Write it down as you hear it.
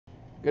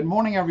Good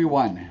morning,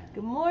 everyone.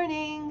 Good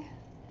morning.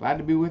 Glad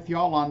to be with you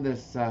all on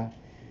this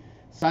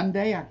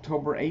Sunday,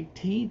 October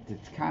 18th.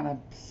 It's kind of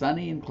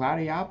sunny and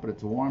cloudy out, but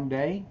it's a warm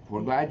day.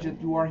 We're glad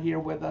that you are here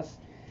with us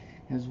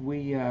as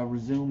we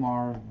resume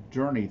our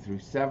journey through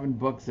 7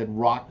 books that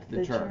rocked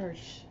the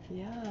church.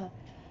 Yeah.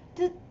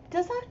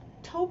 Does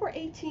October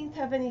 18th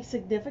have any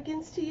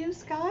significance to you,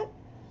 Scott?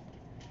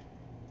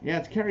 Yeah,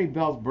 it's Carrie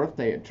Bell's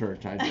birthday at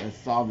church. I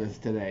just saw this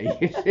today.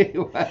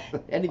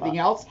 Anything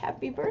else?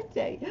 Happy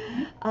birthday.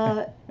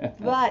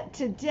 But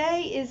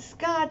today is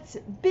Scott's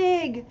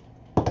big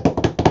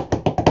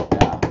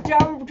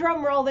Yeah.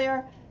 drum roll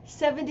there,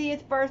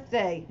 70th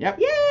birthday. Yep.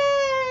 Yay!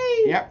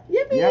 Yep.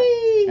 Yippee! Yep.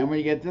 And when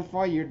you get this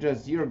far,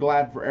 you're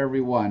glad for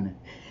everyone.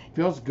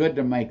 Feels good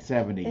to make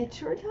 70. It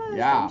sure does.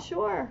 Yeah. I'm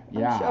sure.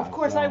 Yeah, Of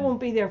course, so- I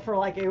won't be there for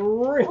like a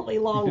really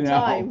long No.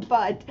 time,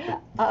 but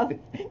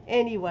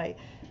anyway,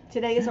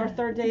 today is our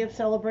third day of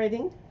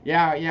celebrating.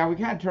 Yeah, we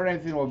kind of turn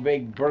everything into a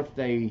big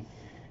birthday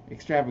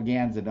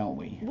extravaganza, don't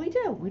we? We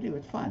do. We do.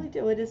 It's fun. We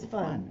do. It is It's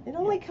fun. fun. It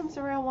only Yeah. comes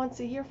around once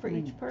a year for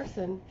each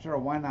person. Sure,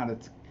 why not?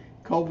 It's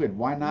COVID.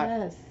 Why not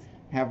Yes,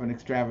 have an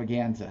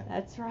extravaganza?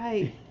 that's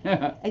right.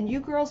 And you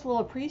girls will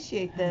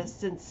appreciate this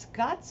since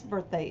Scott's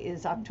birthday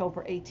is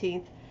October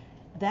 18th.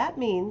 That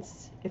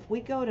means if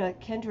we go to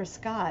Kendra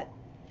Scott,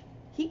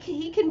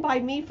 he can buy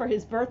me for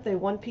his birthday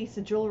one piece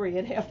of jewelry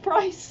at half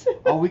price.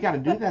 Oh, we got to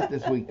do that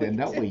this week then,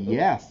 don't we? do.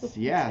 Yes,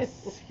 We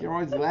yes. do. You're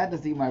always glad to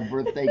see my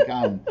birthday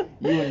come.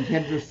 You and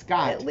Kendra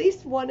Scott. At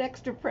least one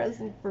extra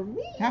present for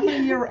me. How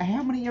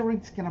many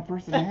earrings can a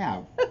person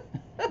have?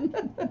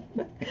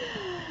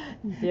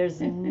 There's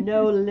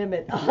no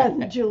limit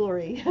on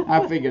jewelry.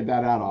 I figured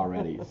that out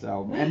already.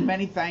 So, and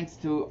many thanks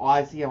to,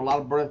 I see a lot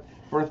of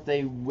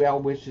birthday well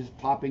wishes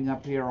popping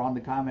up here on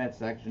the comment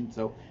section.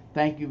 So,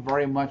 thank you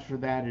very much for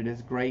that. It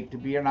is great to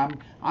be here, and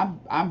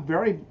I'm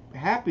very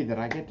happy that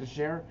I get to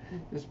share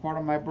this part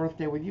of my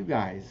birthday with you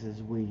guys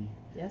as we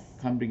Yes.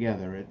 come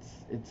together.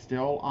 It's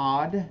still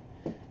odd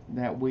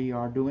that we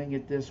are doing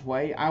it this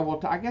way.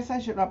 I guess I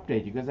should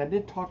update you because I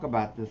did talk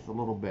about this a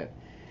little bit.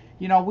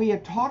 You know, we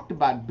had talked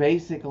about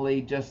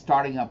basically just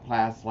starting up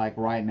class like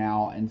right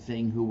now and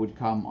seeing who would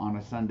come on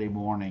a Sunday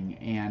morning.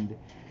 And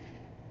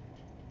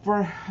for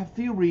a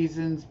few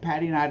reasons,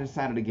 Patty and I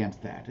decided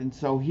against that. And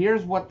so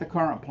here's what the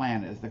current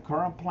plan is. The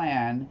current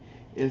plan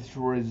is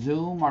to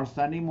resume our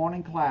Sunday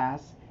morning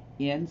class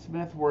in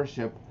Smith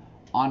Worship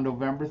on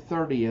November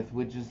 30th,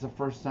 which is the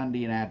first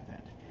Sunday in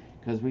Advent.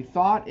 Because we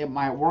thought it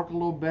might work a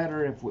little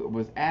better if it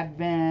was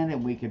Advent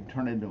and we could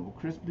turn it into a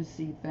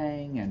Christmassy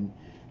thing and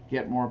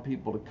get more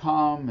people to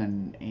come,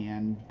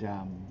 and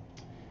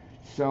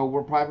so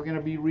we're probably going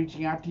to be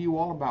reaching out to you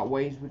all about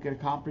ways we could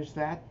accomplish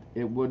that.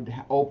 It would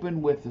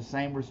open with the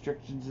same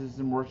restrictions as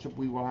in worship.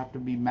 We will have to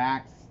be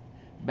masked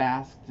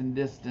and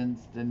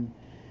distanced, and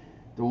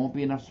there won't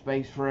be enough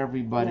space for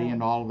everybody No.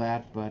 and all of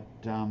that. But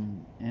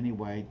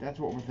anyway, that's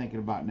what we're thinking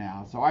about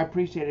now. So I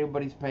appreciate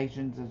everybody's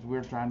patience as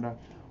we're trying to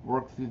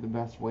work through the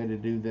best way to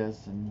do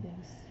this and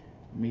Yes.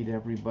 meet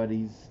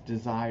everybody's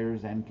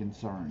desires and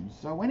concerns.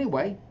 So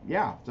anyway,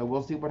 yeah, so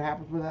we'll see what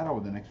happens with that over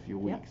the next few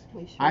Yep, weeks.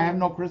 we sure I have will.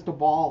 no crystal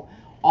ball.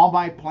 All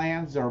my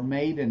plans are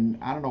made in,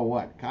 I don't know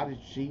what, cottage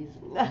cheese?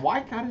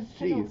 Why cottage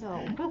I don't cheese?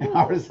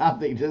 know. Or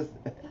something, just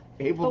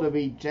able to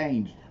be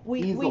changed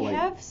We easily.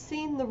 have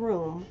seen the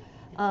room,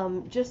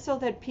 just so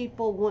that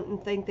people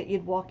wouldn't think that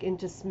you'd walk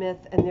into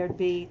Smith and there'd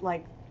be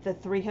like the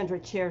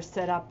 300 chairs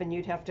set up and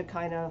you'd have to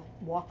kind of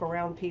walk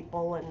around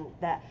people and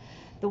that.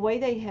 The way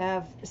they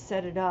have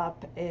set it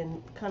up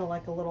in kind of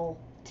like a little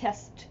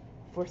test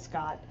for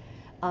Scott,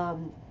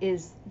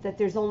 is that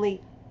there's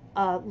only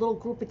a little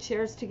group of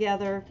chairs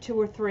together, 2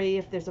 or 3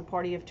 if there's a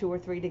party of 2 or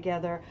 3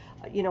 together,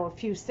 a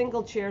few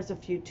single chairs, a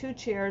few 2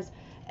 chairs,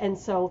 and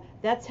so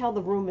that's how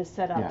the room is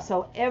set up. Yeah.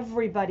 So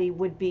everybody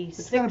would be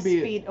It's gonna 6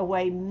 be- feet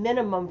away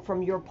minimum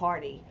from your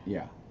party.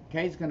 Yeah.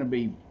 Kay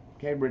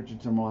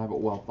Richardson will have it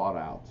well thought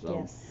out. So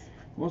Yes.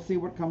 we'll see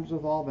what comes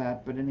with all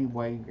that. But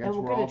anyway, that's And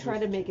we're all going to try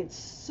to just make it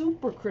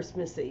super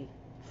Christmassy.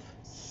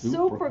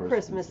 super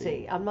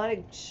Christmassy. I'm not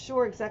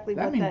sure exactly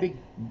That what mean that. big,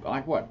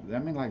 like what?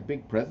 That mean like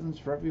big presents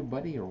for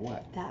everybody or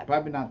what? That-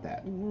 Probably not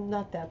that.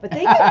 Not that, but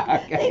they can,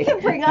 Okay. they can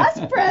bring us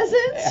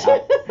presents.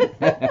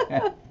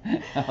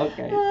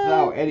 Okay,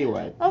 so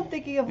anyway. I'm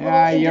thinking of little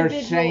Yeah, you're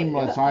individual-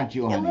 shameless, aren't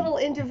you, honey? Little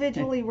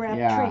individually wrapped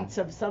Yeah. treats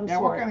of some Yeah,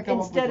 we're sort gonna come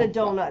up with instead of some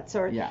stuff. donuts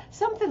or Yeah.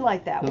 something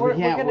like that. 'Cause We're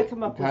can't- going to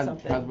come up with Because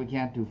something. we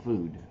can't do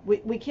food We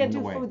can't in do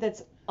the way. food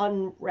that's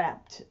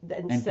unwrapped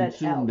and and set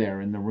consumed out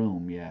there in the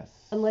room,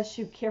 yes. unless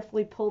you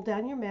carefully pull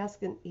down your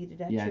mask and eat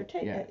it at Yeah, your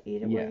table. yeah,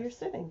 Eat it where yes. you're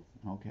sitting,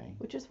 Okay,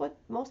 which is what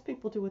most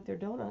people do with their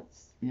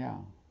donuts. yeah.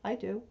 I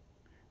do.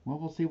 Well,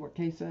 we'll see what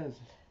Kay says.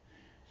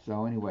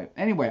 So anyway,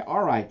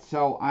 all right.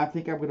 So I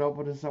think I would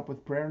open this up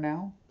with prayer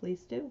now.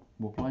 Please do.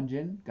 We'll plunge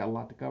in. Got a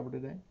lot to cover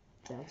today.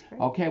 Sounds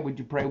great. Okay, would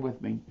you pray with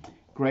me?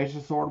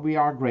 Gracious Lord, we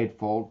are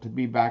grateful to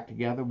be back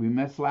together. We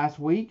missed last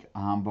week,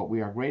 but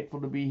we are grateful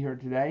to be here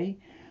today.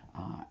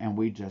 And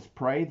we just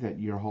pray that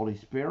your Holy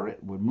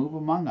Spirit would move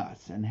among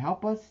us and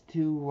help us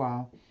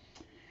to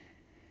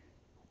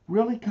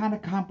really kind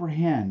of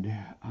comprehend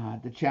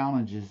the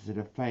challenges that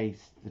have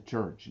faced the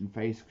church and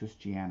faced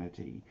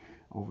Christianity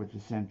over the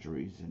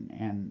centuries,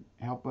 and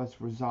help us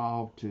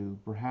resolve to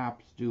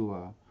perhaps do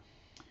a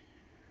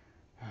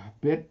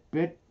bit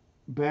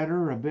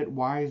better, a bit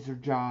wiser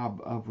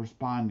job of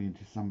responding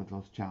to some of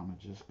those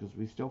challenges, because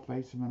we still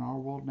face them in our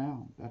world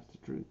now. That's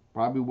the truth.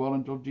 Probably will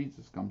until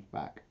Jesus comes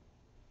back.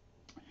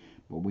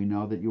 But we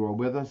know that you are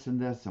with us in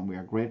this, and we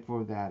are grateful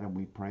for that, and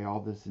we pray all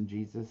this in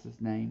Jesus'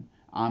 name.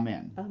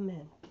 Amen.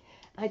 Amen.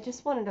 I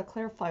just wanted to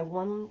clarify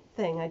one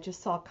thing. I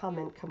just saw a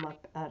comment come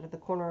up out of the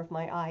corner of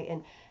my eye,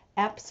 and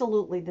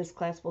absolutely this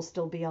class will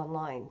still be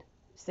online.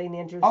 St.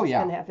 Andrews is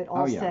going to have it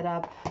all set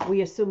up.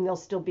 We assume there'll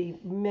still be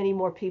many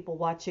more people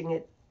watching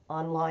it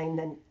online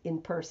than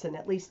in person,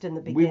 at least in the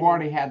beginning. We've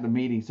already had the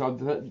meeting,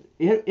 so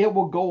it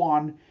will go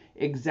on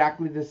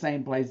exactly the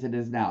same place it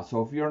is now.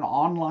 So if you're an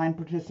online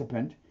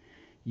participant,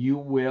 you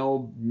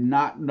will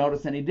not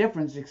notice any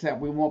difference,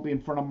 except we won't be in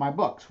front of my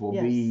books.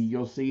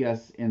 You'll see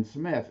us in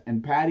Smith,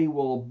 and Patty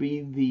will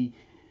be the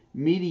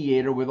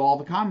mediator with all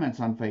the comments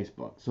on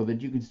Facebook, so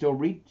that you can still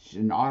reach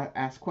and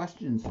ask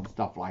questions and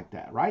stuff like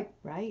that, right?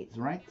 Right.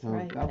 So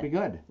that'll be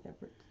good.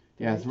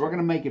 Yeah, so we're going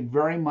to make it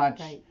very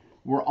much,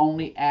 we're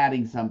only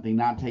adding something,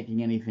 not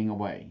taking anything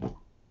away.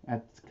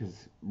 That's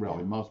because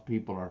really most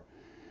people are,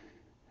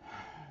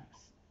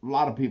 a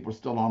lot of people are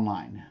still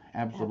online.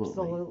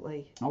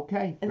 Absolutely.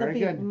 Okay, and very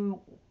good.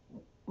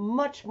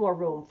 Much more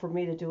room for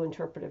me to do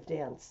interpretive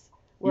dance.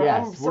 We're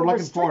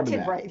looking forward to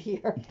that. Right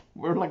here.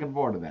 We're looking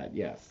forward to that,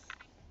 yes.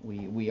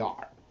 We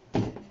are.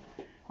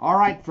 All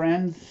right,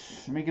 friends.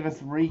 Let me get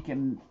us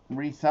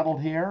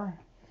resettled here.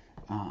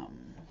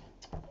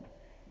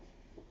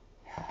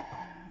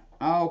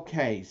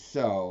 Okay,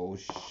 so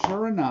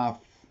sure enough,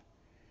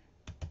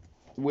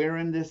 we're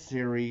in this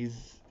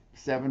series,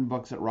 7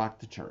 Books That Rock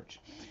the Church.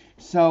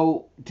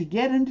 So to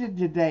get into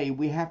today,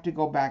 we have to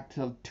go back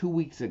to 2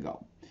 weeks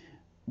ago,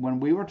 when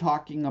we were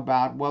talking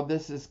about, well,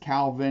 this is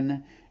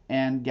Calvin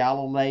and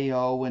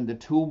Galileo and the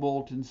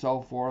tumult and so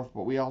forth,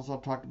 but we also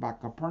talked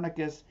about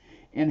Copernicus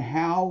and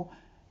how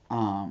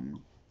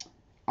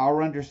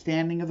our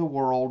understanding of the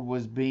world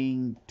was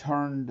being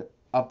turned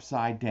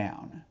upside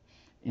down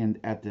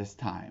at this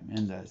time,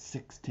 in the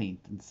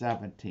 16th and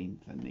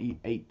 17th and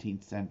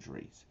 18th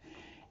centuries.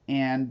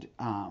 And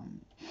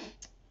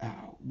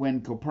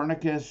when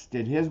Copernicus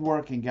did his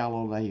work and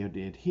Galileo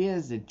did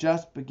his, it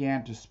just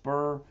began to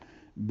spur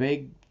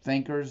big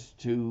thinkers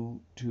to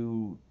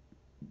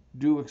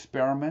do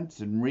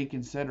experiments and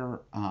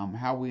reconsider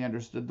how we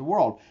understood the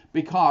world.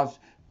 Because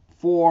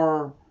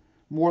for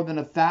more than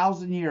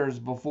 1,000 years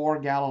before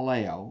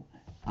Galileo,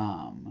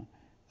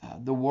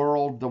 the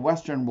world, the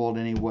Western world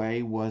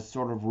anyway, was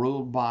sort of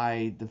ruled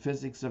by the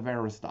physics of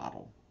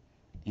Aristotle.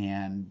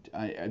 And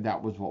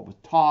that was what was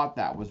taught,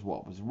 that was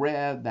what was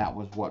read, that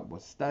was what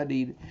was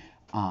studied.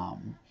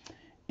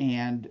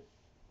 And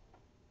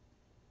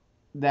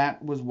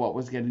that was what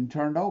was getting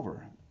turned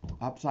over,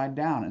 upside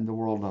down, in the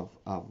world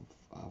of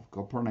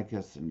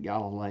Copernicus and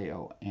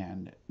Galileo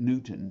and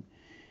Newton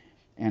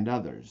and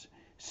others.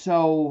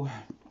 So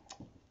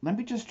let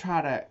me just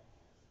try to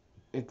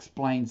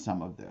explain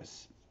some of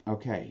this.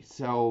 Okay,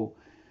 so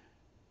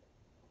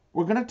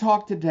we're going to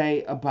talk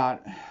today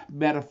about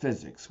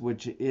metaphysics,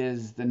 which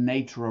is the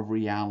nature of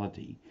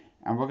reality.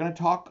 And we're going to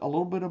talk a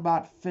little bit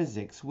about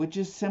physics, which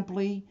is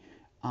simply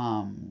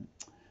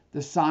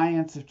the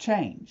science of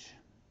change,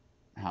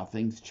 how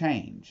things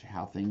change,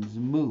 how things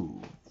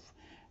move.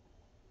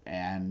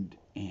 And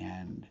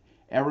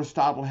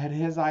Aristotle had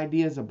his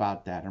ideas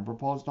about that and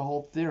proposed a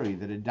whole theory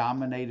that had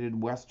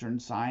dominated Western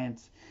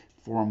science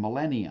for a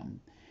millennium.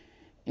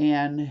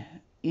 And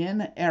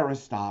in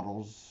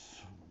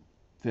Aristotle's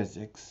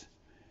physics,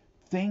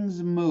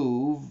 things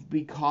move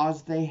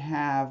because they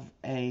have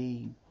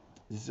this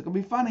is going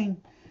to be funny,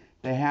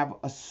 they have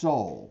a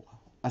soul,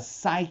 a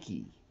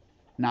psyche.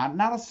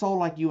 Not a soul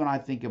like you and I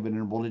think of it in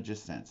a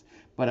religious sense,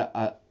 but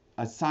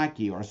a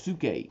psyche, or a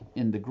psyche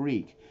in the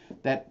Greek,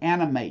 that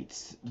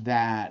animates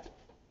that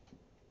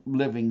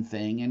living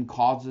thing and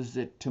causes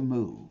it to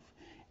move.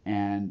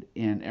 And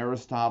in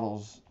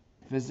Aristotle's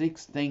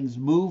physics, things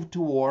move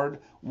toward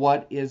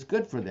what is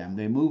good for them.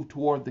 They move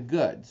toward the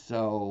good.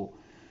 So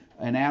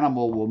an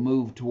animal will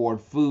move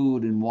toward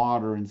food and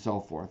water and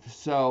so forth.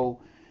 So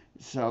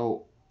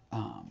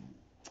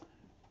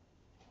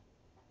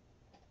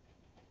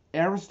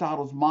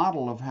Aristotle's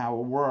model of how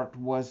it worked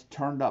was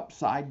turned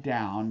upside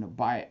down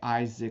by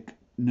Isaac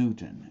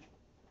Newton,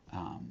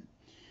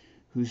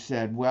 who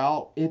said,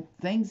 well,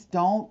 things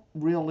don't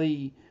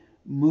really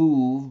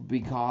move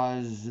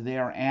because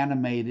they're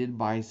animated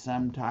by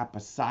some type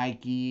of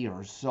psyche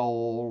or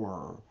soul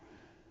or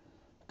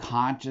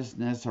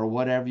consciousness or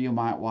whatever you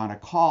might want to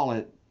call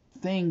it.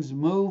 Things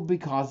move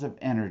because of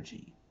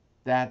energy.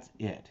 That's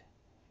it.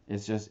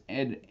 It's just,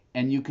 and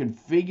you can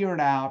figure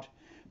it out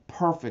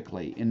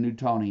perfectly in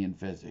Newtonian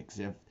physics.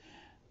 If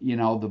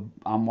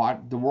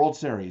the World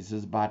Series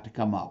is about to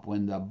come up,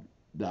 when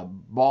the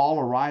ball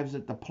arrives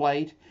at the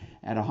plate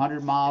at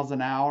 100 miles an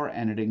hour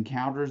and it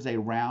encounters a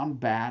round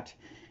bat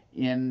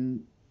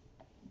in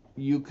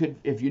you could,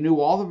 if you knew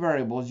all the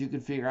variables, you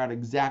could figure out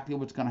exactly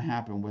what's going to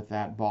happen with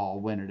that ball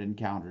when it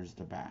encounters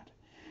the bat.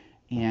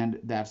 And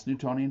that's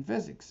Newtonian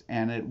physics.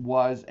 And it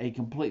was a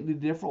completely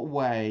different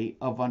way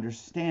of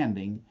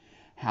understanding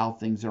how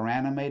things are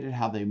animated,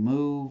 how they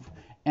move.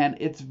 And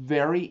it's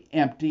very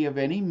empty of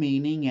any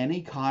meaning,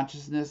 any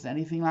consciousness,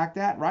 anything like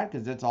that, right?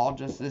 Because it's all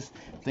just this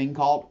thing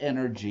called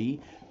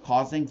energy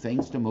causing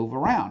things to move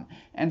around.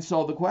 And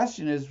so the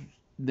question is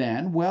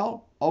then,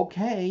 well,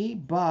 okay,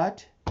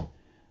 but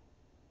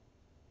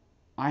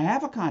I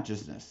have a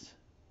consciousness.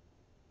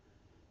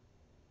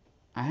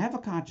 I have a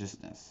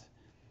consciousness.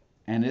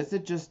 And is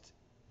it just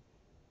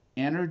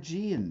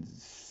energy and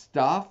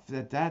stuff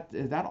is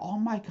that all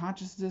my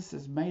consciousness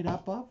is made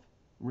up of?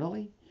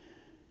 Really?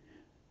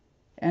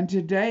 And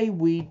today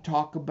we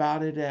talk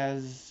about it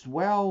as,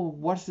 well,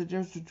 what's the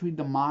difference between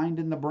the mind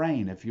and the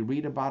brain? If you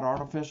read about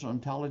artificial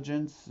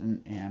intelligence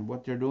and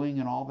what they're doing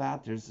and all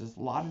that, there's just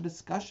a lot of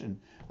discussion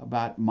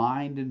about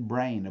mind and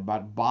brain,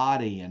 about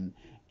body and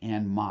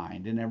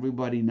mind. And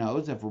everybody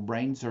knows if a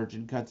brain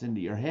surgeon cuts into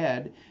your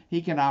head,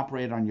 he can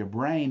operate on your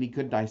brain. He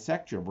could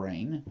dissect your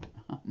brain.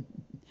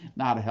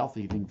 Not a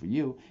healthy thing for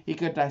you. He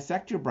could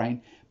dissect your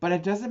brain, but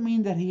it doesn't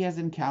mean that he has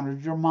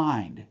encountered your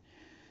mind.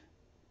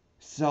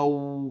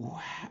 So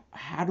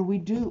how do we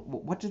do?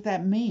 What does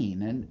that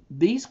mean? And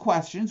these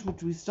questions,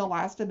 which we still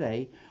ask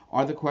today,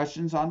 are the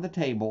questions on the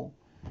table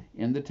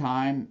in the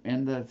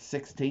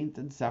 16th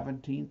and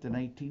 17th and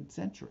 18th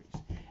centuries.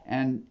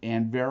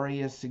 And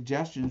various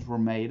suggestions were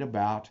made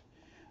about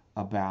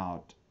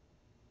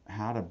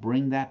how to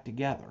bring that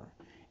together.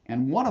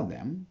 And one of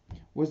them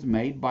was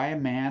made by a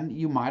man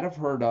you might have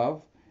heard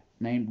of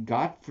named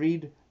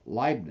Gottfried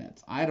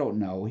Leibniz. I don't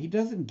know. He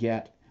doesn't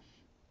get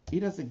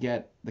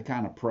the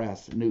kind of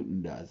press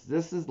Newton does.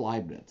 This is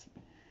Leibniz.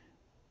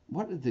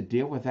 What is the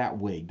deal with that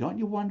wig? Don't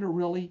you wonder,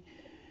 really?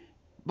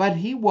 But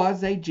he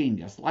was a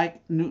genius,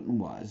 like Newton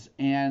was,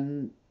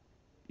 and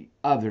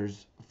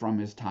others from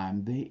his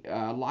time.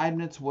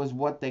 Leibniz was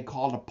what they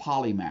called a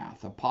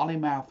polymath. A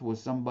polymath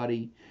was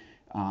somebody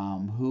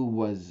who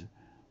was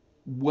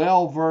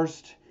well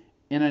versed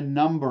in a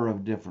number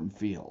of different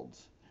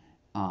fields.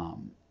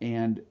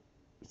 And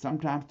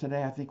sometimes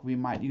today I think we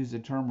might use the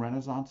term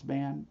Renaissance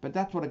man, but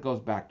that's what it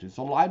goes back to.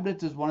 So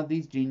Leibniz is one of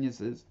these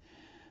geniuses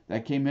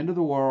that came into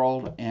the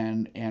world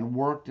and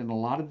worked in a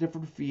lot of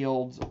different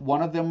fields.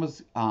 One of them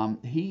was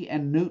he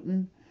and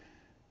Newton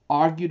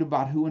argued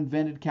about who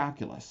invented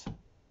calculus.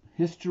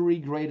 History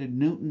graded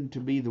Newton to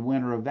be the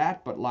winner of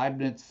that, but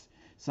Leibniz,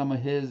 some of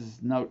his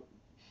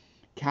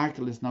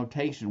calculus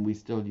notation we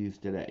still use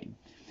today.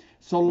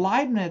 So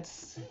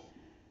Leibniz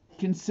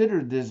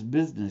considered this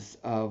business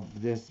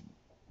of this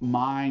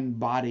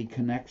mind-body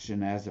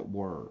connection, as it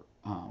were,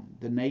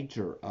 the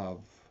nature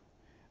of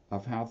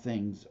how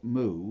things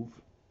move,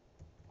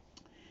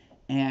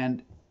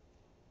 and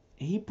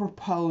he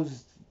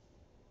proposed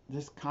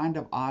this kind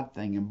of odd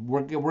thing, and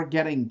we're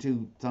getting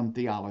to some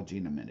theology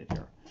in a minute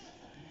here,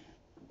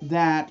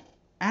 that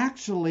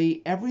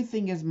actually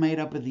everything is made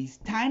up of these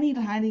tiny,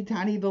 tiny,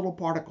 tiny little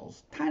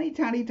particles, tiny,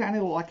 tiny, tiny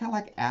little, kind of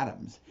like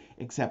atoms,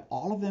 except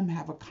all of them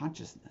have a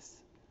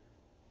consciousness.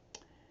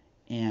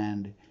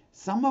 And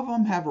some of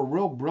them have a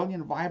real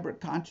brilliant, vibrant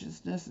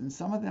consciousness, and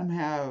some of them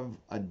have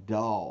a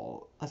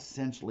dull,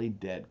 essentially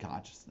dead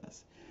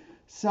consciousness.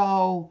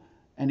 So,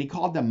 and he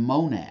called them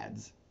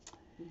monads.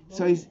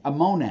 So he's a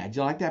monad.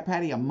 You like that,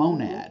 Patty? A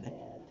monad.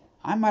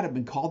 I might have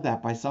been called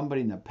that by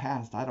somebody in the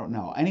past. I don't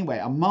know. Anyway,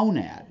 a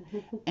monad.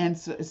 And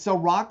so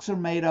rocks are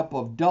made up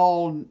of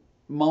dull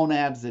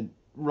monads that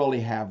really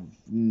have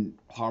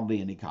hardly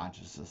any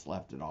consciousness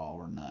left at all,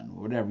 or none,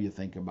 whatever you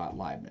think about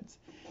Leibniz.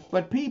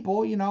 But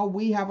people,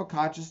 we have a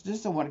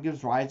consciousness, and what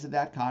gives rise to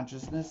that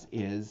consciousness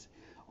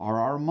are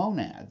our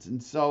monads.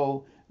 And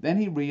so then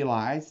he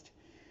realized,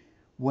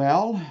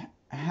 well,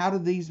 how do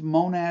these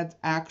monads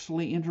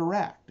actually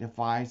interact? If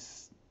I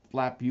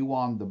slap you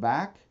on the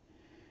back,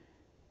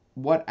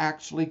 what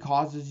actually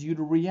causes you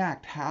to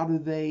react? How do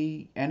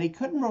they? And he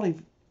couldn't really,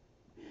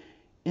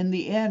 in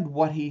the end,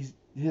 what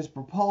his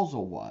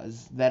proposal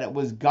was that it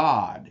was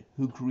God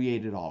who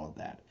created all of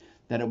that.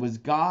 That it was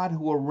God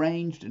who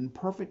arranged in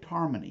perfect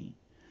harmony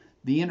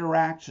the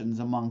interactions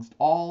amongst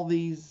all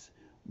these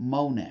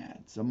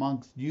monads,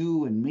 amongst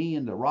you and me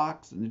and the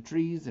rocks and the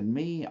trees and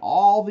me,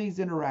 all these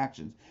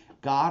interactions.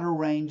 God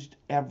arranged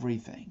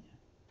everything.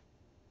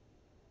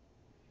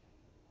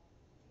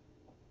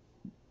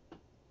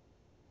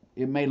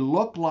 It may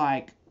look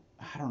like,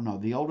 I don't know,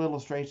 the old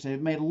illustration,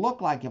 it may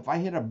look like if I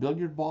hit a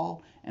billiard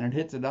ball and it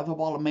hits another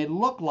ball, it may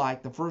look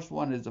like the first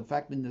one is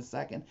affecting the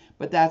second,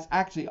 but that's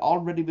actually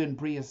already been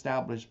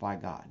pre-established by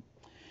God.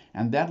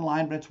 And then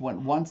Leibniz went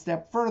one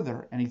step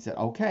further and he said,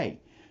 okay,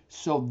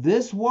 so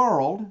this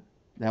world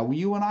that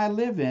you and I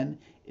live in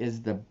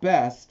is the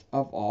best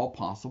of all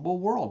possible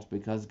worlds,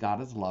 because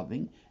God is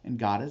loving and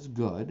God is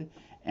good,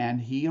 and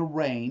he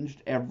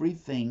arranged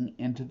everything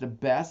into the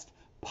best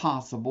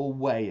possible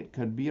way it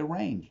could be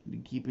arranged,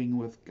 in keeping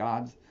with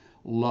God's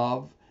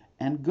love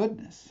and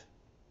goodness.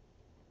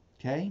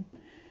 Okay?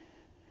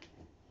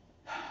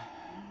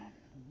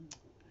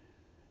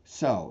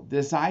 So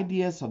this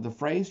idea, so the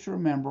phrase to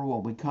remember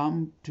when we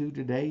come to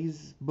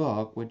today's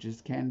book, which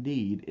is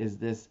Candide, is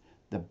this: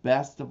 the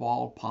best of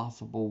all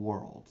possible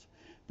worlds.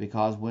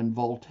 Because when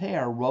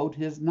Voltaire wrote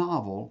his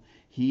novel,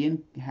 he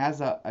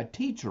has a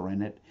teacher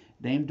in it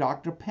named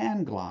Dr.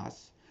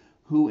 Pangloss,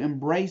 who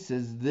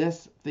embraces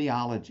this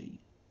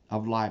theology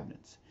of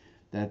Leibniz,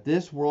 that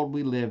this world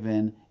we live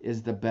in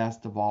is the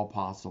best of all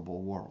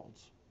possible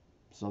worlds.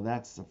 So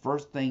that's the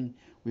first thing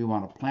we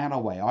want to plant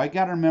away. All you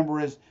got to remember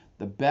is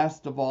the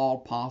best of all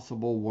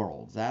possible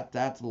worlds.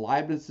 That's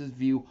Leibniz's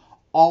view,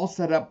 all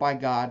set up by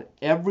God.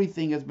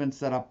 Everything has been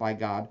set up by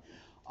God,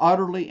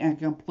 utterly and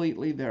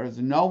completely. There is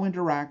no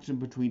interaction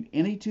between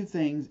any two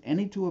things,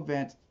 any two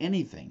events,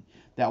 anything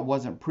that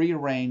wasn't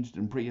prearranged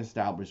and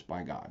pre-established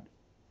by God.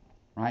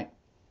 Right?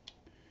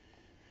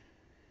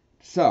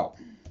 So,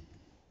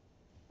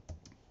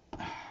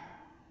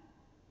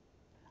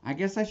 I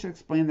guess I should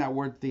explain that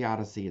word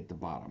theodicy at the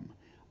bottom.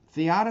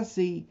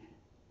 Theodicy,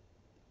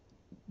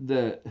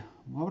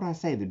 what would I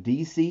say? The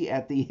DC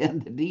at the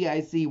end, the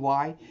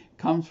D-I-C-Y,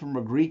 comes from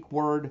a Greek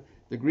word,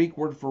 the Greek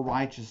word for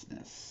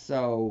righteousness.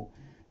 So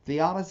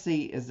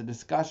theodicy is a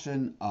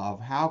discussion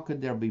of how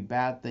could there be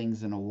bad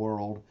things in a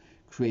world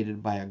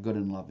created by a good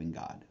and loving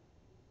God.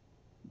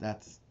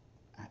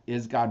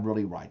 Is God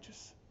really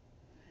righteous?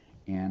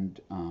 And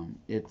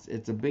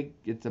it's a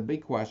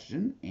big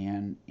question,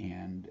 and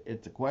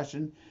it's a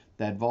question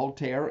that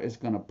Voltaire is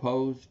going to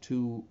pose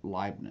to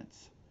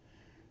Leibniz.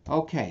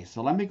 Okay,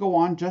 so let me go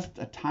on just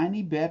a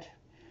tiny bit.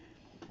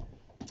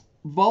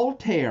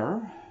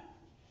 Voltaire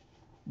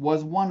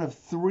was one of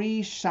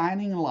three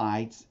shining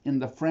lights in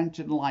the French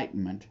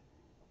Enlightenment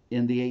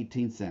in the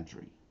 18th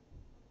century.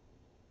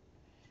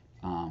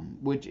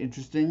 Which,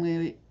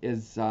 interestingly,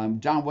 is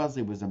John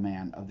Wesley was a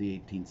man of the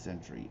 18th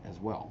century as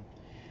well.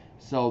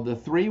 So the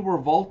three were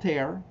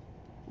Voltaire,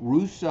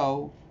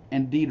 Rousseau,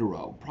 and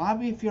Diderot.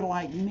 Probably if you're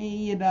like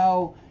me,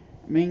 I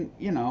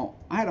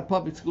had a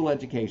public school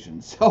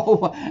education,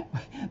 so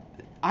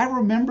I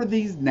remember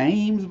these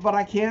names, but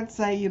I can't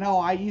say,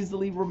 I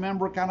easily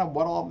remember kind of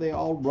what they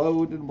all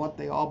wrote and what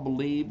they all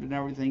believed and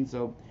everything.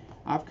 So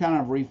I've kind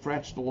of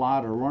refreshed a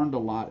lot or learned a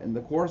lot in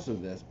the course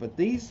of this. But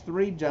these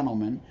three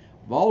gentlemen,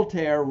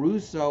 Voltaire,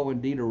 Rousseau,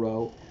 and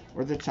Diderot,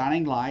 were the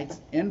shining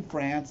lights in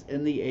France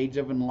in the Age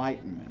of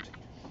Enlightenment.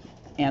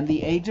 And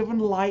the Age of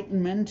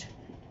Enlightenment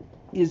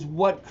is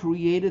what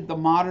created the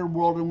modern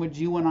world in which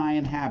you and I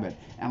inhabit.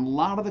 And a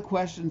lot of the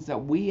questions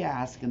that we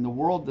ask in the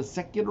world, the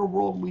secular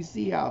world we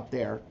see out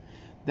there,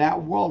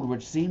 that world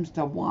which seems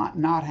to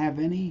not have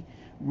any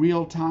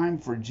real time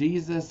for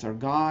Jesus or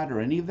God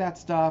or any of that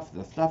stuff,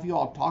 the stuff you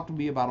all talk to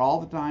me about all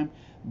the time,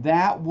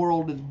 that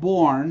world is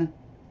born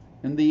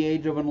in the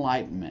Age of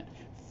Enlightenment,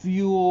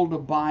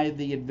 fueled by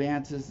the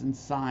advances in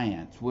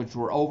science, which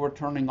were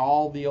overturning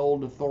all the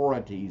old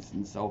authorities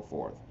and so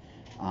forth.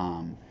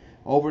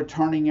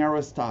 Overturning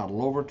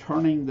Aristotle,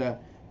 overturning the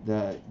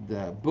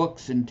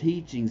books and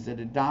teachings that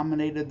had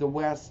dominated the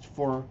West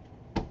for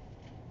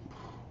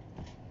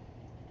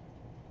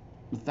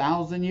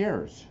 1,000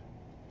 years,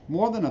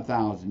 more than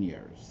 1,000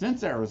 years,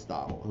 since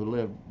Aristotle, who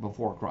lived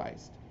before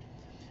Christ.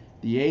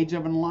 The Age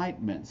of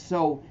Enlightenment.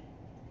 So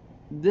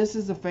this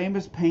is a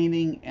famous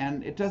painting,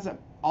 and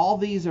all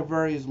these are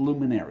various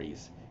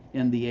luminaries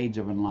in the Age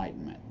of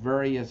Enlightenment,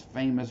 various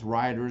famous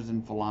writers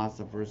and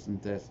philosophers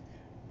and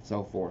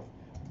so forth.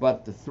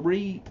 But the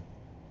three,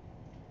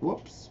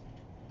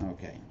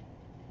 okay.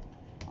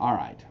 All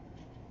right.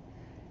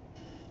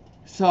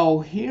 So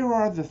here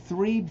are the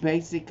three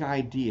basic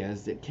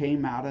ideas that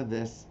came out of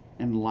this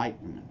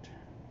Enlightenment.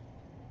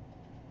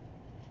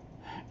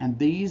 And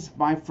these,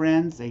 my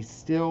friends, they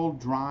still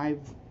drive,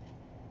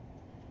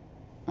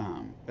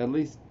 at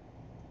least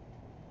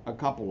a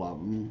couple of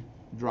them,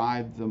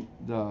 drive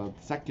the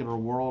secular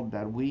world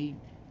that we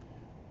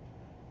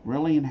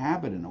really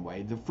inhabit in a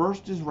way. The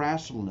first is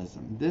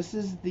rationalism. This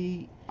is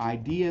the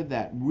idea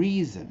that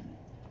reason,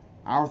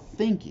 our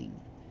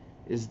thinking,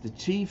 is the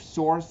chief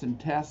source and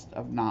test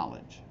of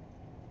knowledge.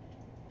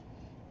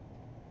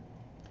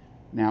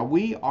 Now,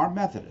 we are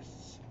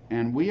Methodists,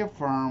 and we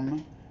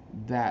affirm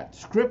that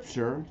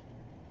Scripture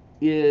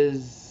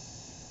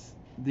is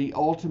the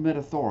ultimate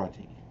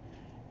authority.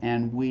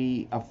 And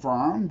we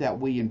affirm that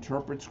we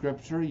interpret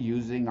Scripture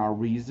using our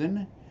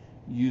reason,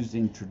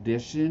 using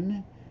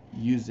tradition,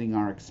 using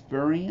our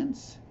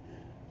experience,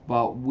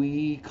 but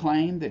we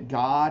claim that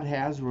God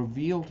has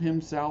revealed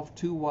himself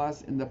to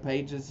us in the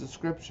pages of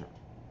Scripture.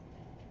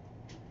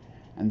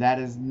 And that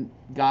is,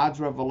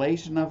 God's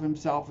revelation of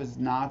himself is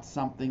not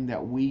something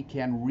that we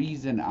can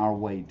reason our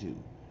way to.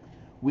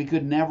 We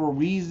could never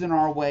reason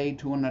our way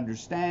to an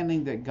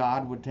understanding that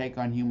God would take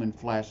on human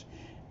flesh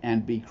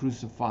and be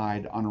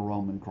crucified on a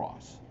Roman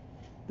cross.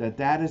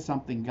 That is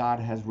something God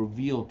has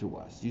revealed to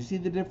us. You see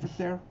the difference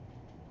there?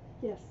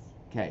 Yes.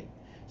 Okay.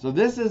 So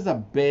this is a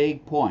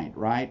big point,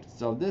 right?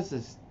 So this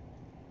is,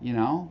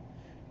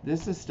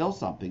 this is still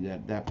something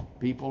that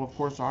people, of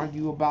course,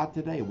 argue about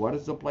today. What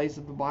is the place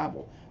of the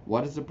Bible?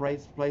 What is the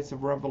place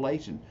of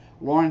Revelation?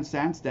 Lauren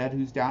Sanstead,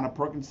 who's down at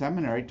Perkins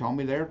Seminary, told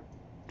me they're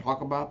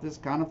talk about this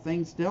kind of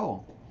thing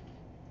still.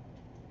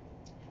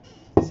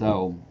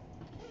 So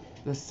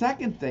the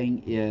second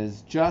thing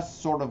is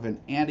just sort of an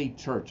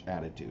anti-church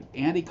attitude,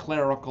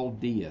 anti-clerical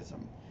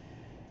deism.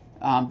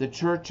 The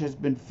church has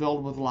been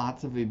filled with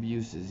lots of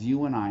abuses.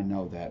 You and I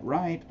know that,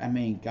 right? I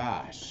mean,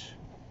 gosh,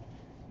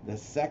 the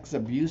sex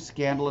abuse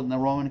scandal in the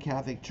Roman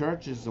Catholic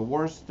Church is the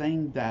worst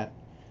thing that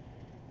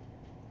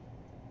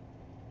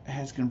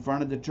has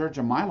confronted the church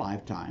in my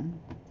lifetime.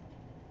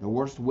 The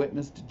worst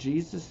witness to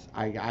Jesus.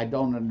 I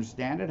don't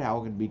understand it, how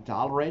it could be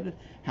tolerated,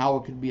 how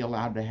it could be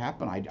allowed to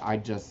happen. I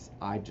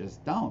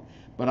just don't.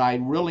 But I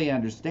really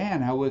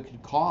understand how it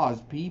could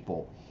cause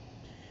people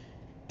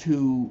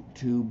to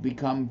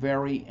become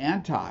very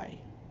anti-clergy,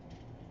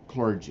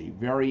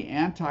 very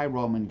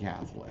anti-Roman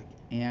Catholic.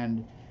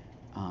 And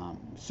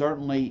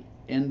certainly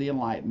in the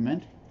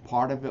Enlightenment,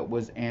 part of it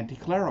was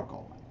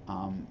anti-clerical.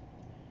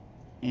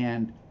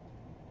 And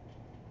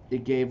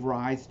it gave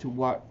rise to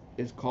what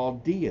is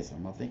called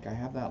deism. I think I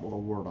have that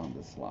little word on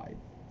the slide.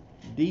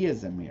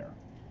 Deism here,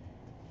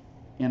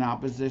 in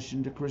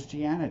opposition to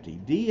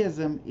Christianity.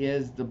 Deism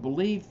is the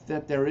belief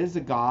that there is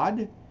a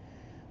God,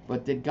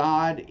 but that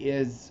God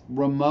is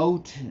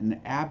remote and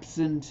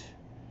absent,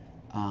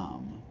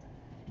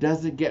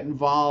 doesn't get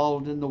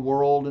involved in the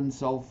world and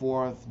so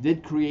forth,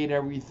 did create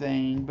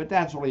everything, but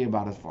that's really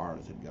about as far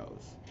as it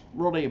goes.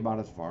 Really about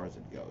as far as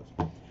it goes.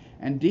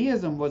 And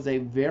deism was a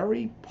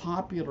very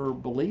popular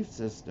belief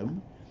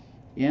system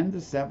in the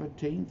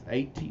 17th,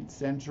 18th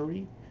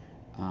century.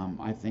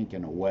 I think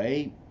in a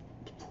way,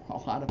 for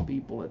a lot of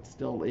people it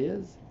still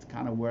is. It's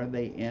kind of where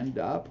they end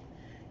up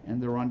in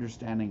their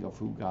understanding of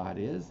who God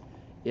is.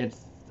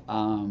 It's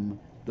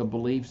the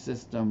belief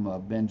system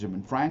of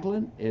Benjamin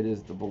Franklin. It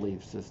is the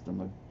belief system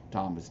of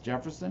Thomas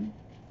Jefferson.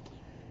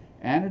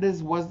 And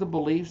it was the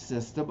belief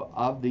system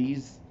of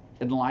these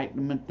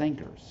Enlightenment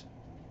thinkers.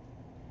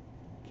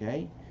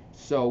 Okay?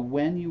 So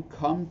when you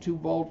come to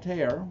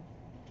Voltaire,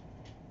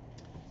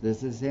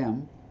 this is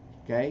him,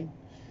 okay?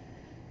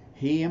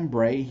 He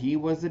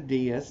was a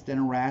deist and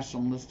a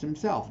rationalist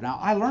himself. Now,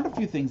 I learned a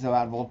few things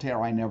about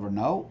Voltaire I never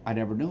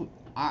knew.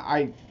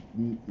 I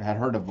had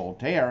heard of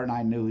Voltaire, and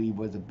I knew he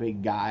was a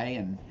big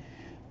guy,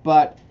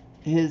 but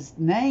his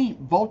name,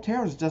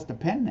 Voltaire, is just a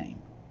pen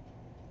name.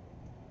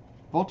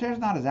 Voltaire's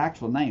not his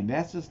actual name.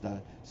 That's just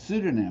a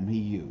pseudonym he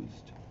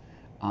used.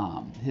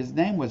 His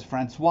name was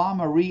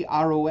François-Marie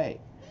Arouet,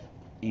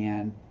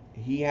 and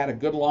he had a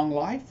good long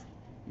life.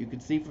 You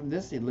can see from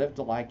this, he lived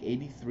to like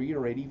 83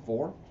 or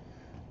 84.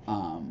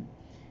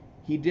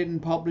 He didn't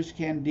publish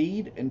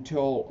Candide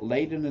until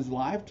late in his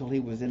life, till he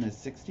was in his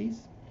 60s.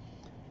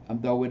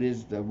 Though it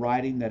is the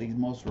writing that he's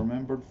most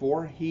remembered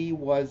for. He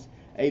was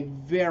a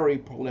very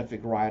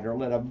prolific writer,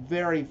 led a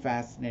very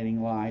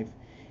fascinating life,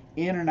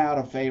 in and out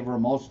of favor,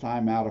 most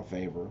time out of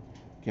favor,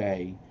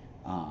 okay?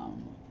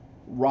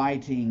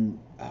 Writing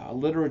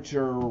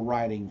literature,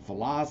 writing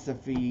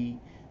philosophy,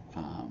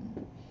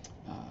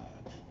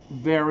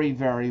 very,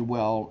 very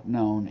well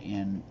known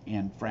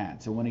in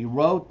France. And when he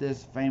wrote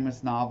this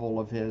famous novel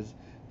of his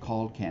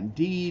called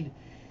Candide,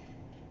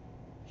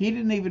 he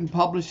didn't even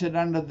publish it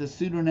under the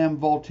pseudonym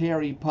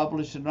Voltaire. He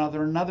published it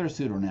under another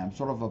pseudonym,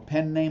 sort of a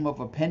pen name of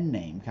a pen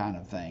name kind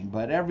of thing.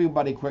 But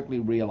everybody quickly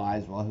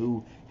realized, well,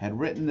 who had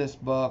written this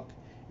book?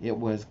 It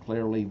was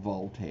clearly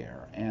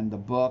Voltaire. And the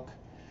book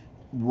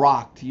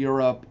rocked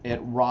Europe. It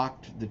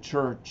rocked the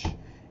church.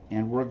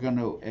 And we're going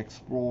to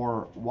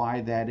explore why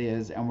that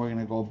is. And we're going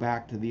to go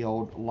back to the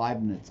old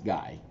Leibniz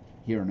guy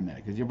here in a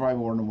minute. Because you're probably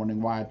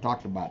wondering why I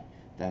talked about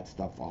that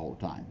stuff all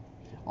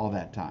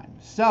that time.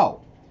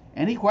 So,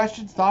 any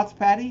questions, thoughts,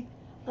 Patty?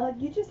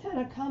 You just had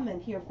a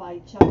comment here by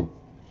Chuck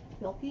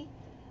Bilkey.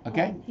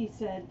 Okay. He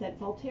said that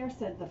Voltaire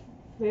said the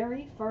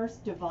very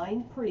first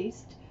divine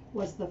priest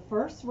was the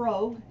first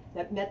rogue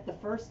that met the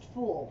first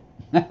fool.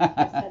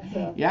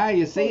 Yeah,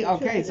 you see?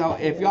 Okay, so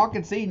if y'all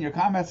can see in your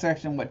comment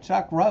section what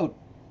Chuck wrote,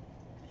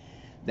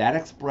 that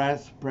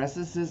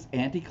expresses his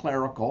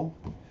anti-clerical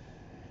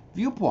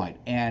viewpoint.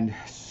 And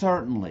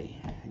certainly,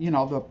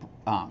 the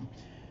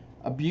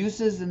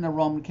abuses in the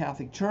Roman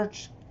Catholic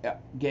Church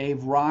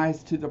gave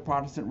rise to the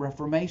Protestant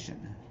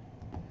Reformation.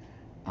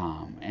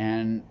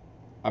 And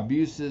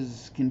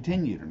abuses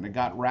continued, and it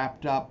got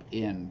wrapped up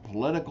in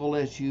political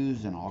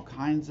issues and all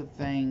kinds of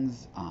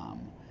things.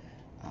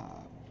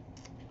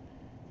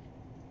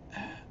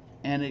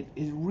 And it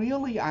is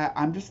really,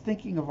 I'm just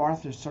thinking of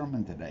Arthur's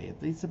sermon today,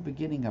 at least the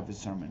beginning of his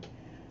sermon.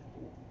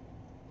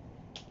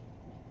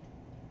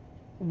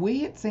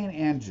 We at St.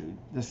 Andrew,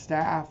 the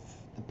staff,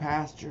 the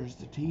pastors,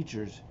 the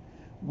teachers,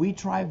 we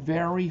try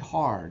very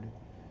hard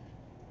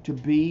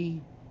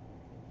to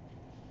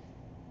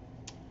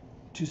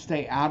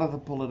stay out of the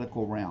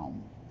political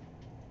realm.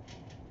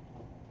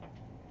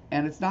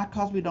 And it's not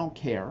because we don't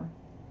care.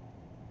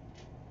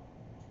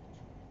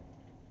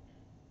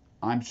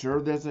 I'm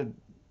sure there's a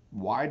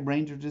wide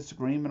range of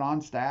disagreement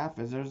on staff,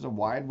 as there's a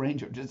wide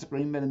range of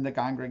disagreement in the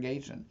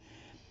congregation.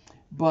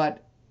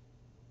 But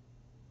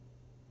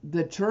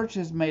the church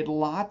has made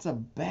lots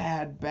of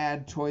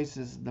bad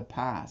choices in the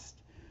past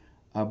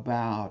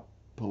about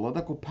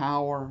political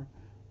power,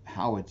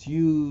 how it's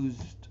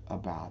used,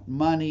 about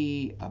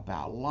money,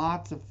 about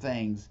lots of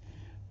things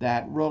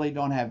that really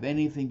don't have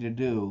anything to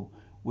do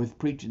with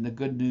preaching the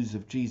good news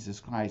of Jesus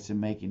Christ and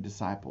making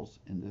disciples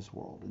in this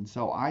world. And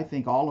so I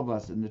think all of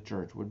us in the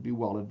church would be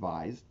well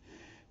advised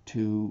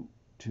to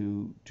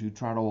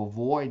try to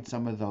avoid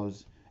some of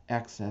those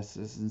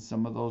excesses and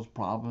some of those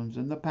problems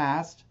in the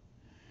past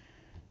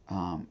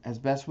as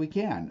best we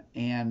can,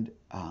 and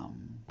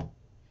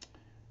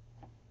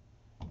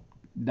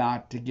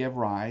not to give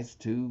rise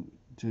to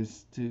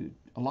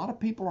a lot of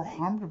people are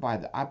harmed by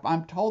that.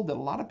 I'm told that a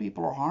lot of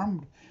people are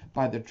harmed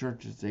by the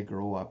churches they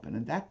grow up in,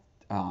 and that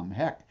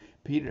heck,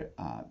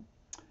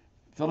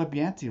 Philip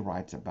Yancey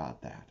writes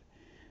about that.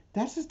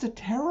 That's just a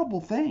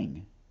terrible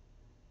thing,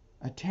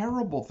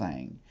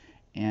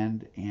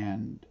 and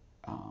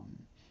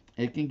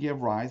it can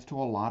give rise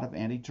to a lot of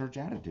anti-church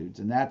attitudes,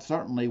 and that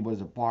certainly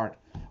was a part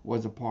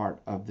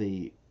of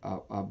the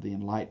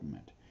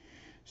Enlightenment.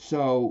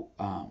 So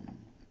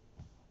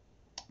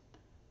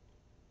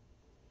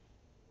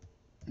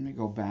let me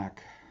go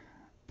back.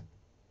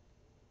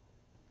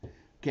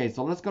 Okay,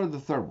 so let's go to the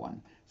third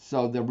one.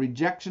 So the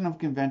rejection of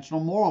conventional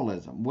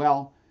moralism.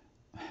 Well,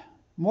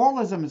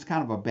 moralism is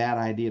kind of a bad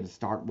idea to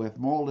start with.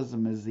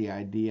 Moralism is the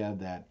idea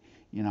that,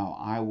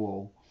 I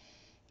will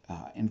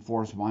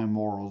enforce my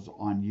morals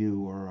on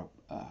you,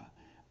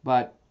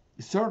 but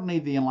certainly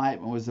the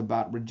Enlightenment was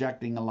about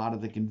rejecting a lot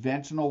of the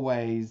conventional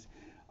ways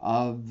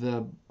of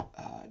the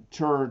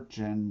church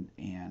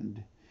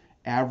and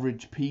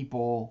average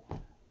people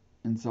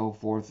and so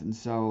forth. And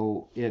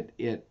so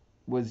it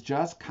was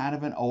just kind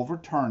of an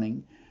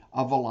overturning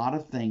of a lot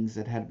of things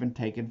that had been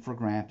taken for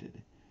granted.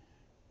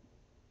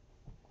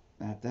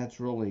 That's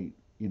really,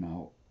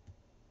 an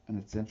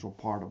essential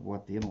part of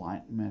what the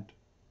Enlightenment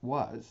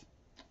was.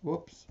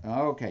 Whoops.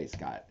 Okay,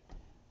 Scott.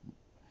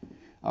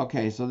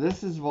 Okay, so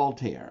this is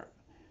Voltaire.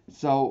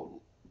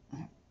 So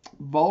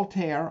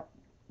Voltaire,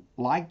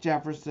 like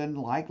Jefferson,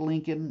 like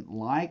Lincoln,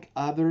 like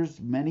others,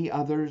 many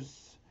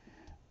others,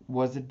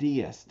 was a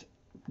deist.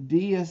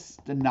 Deists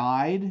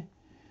denied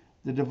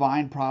the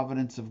divine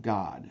providence of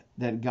God,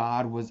 that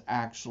God was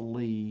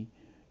actually,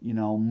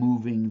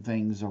 moving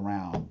things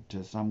around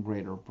to some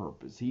greater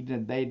purpose.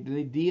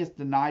 The deists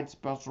denied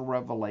special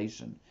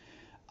revelation,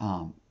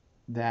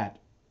 that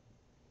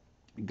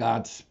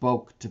God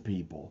spoke to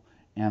people,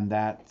 and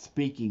that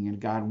speaking and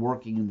God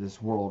working in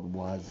this world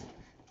was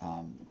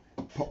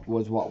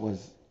what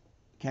was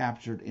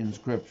captured in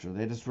Scripture.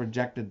 They just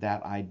rejected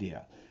that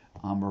idea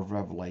of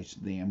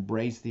revelation. They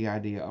embraced the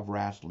idea of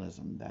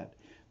rationalism,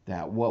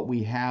 that what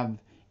we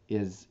have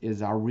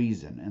is our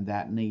reason, and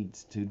that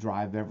needs to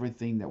drive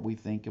everything that we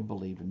think and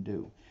believe and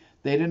do.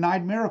 They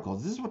denied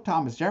miracles. This is what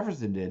Thomas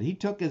Jefferson did. He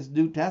took his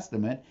New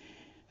Testament,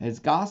 his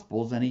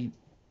Gospels, and he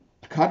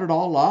cut it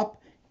all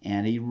up,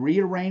 and he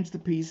rearranged the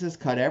pieces,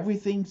 cut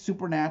everything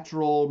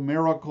supernatural,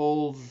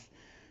 miracles,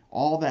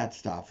 all that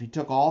stuff. He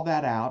took all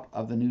that out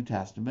of the New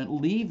Testament,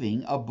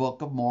 leaving a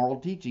book of moral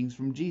teachings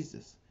from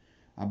Jesus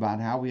about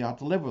how we ought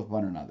to live with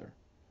one another.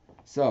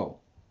 So,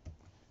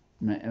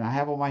 and I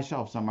have on my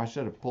shelf some. I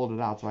should have pulled it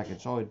out so I could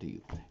show it to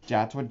you.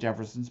 That's what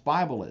Jefferson's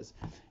Bible is.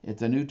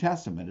 It's a New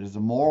Testament. It's the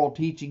moral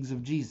teachings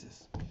of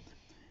Jesus.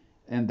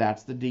 And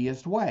that's the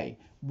deist way.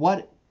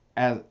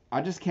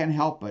 I just can't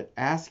help but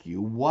ask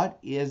you, what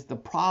is the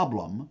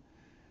problem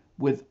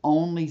with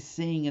only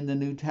seeing in the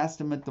New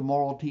Testament the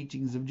moral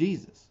teachings of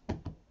Jesus?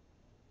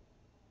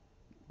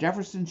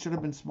 Jefferson should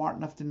have been smart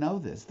enough to know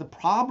this. The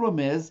problem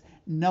is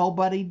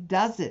nobody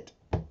does it.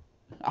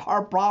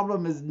 Our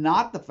problem is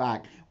not the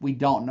fact we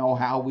don't know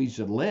how we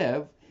should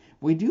live.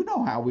 We do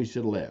know how we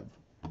should live.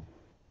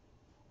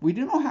 We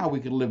do know how we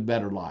can live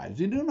better lives.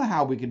 We do know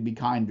how we can be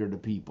kinder to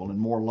people and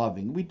more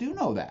loving. We do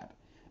know that.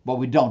 But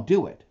we don't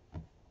do it.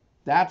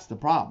 That's the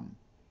problem.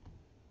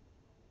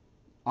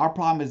 Our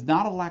problem is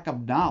not a lack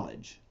of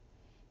knowledge.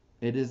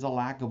 It is a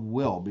lack of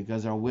will,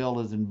 because our will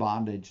is in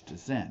bondage to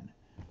sin.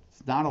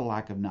 It's not a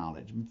lack of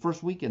knowledge.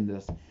 First week in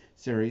this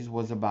series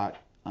was about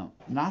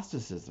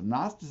Gnosticism.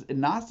 In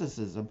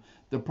Gnosticism,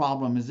 the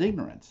problem is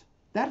ignorance.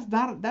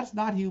 That's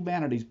not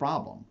humanity's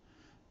problem.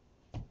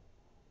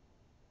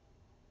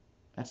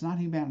 That's not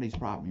humanity's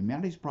problem.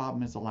 Humanity's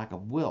problem is a lack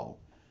of will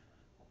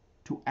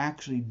to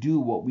actually do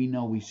what we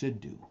know we should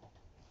do.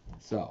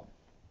 So,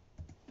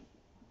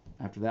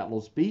 after that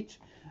little speech,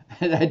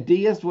 a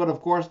deist would,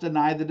 of course,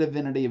 deny the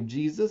divinity of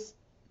Jesus,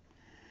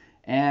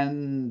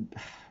 and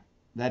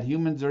that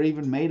humans are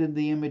even made in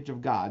the image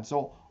of God.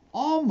 So,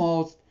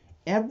 almost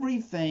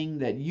everything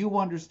that you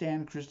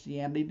understand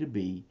Christianity to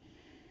be,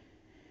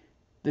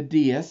 the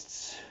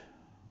deists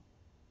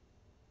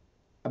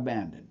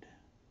abandoned.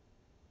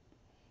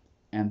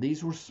 And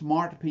these were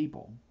smart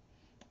people,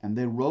 and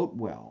they wrote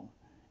well,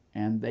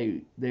 and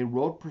they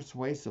wrote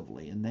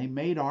persuasively, and they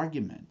made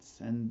arguments,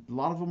 and a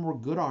lot of them were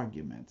good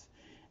arguments,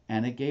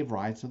 and it gave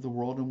rise to the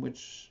world in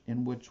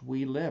which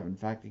we live. In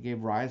fact, it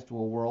gave rise to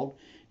a world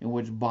in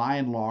which, by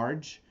and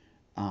large,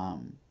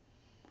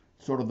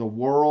 sort of the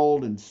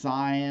world and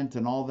science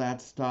and all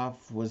that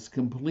stuff was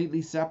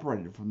completely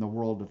separated from the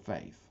world of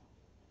faith.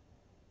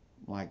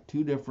 like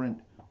two different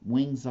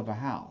wings of a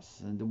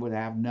house, and it would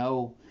have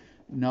no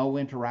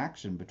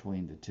interaction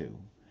between the two,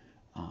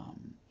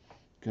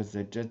 because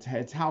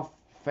it's how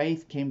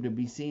faith came to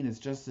be seen as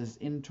just this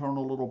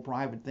internal little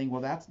private thing.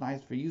 Well, that's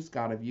nice for you,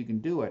 Scott, if you can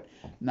do it.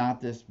 Not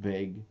this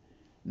big,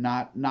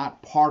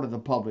 not part of the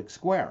public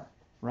square,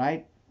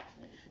 right?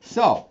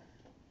 So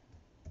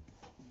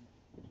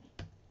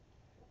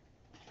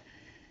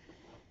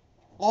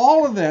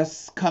all of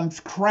this comes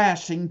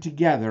crashing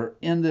together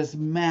in this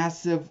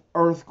massive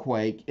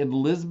earthquake in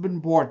Lisbon,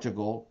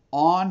 Portugal,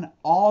 on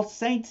All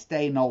Saints'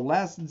 Day, no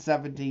less, in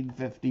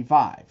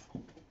 1755.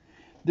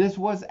 This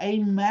was a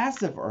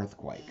massive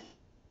earthquake.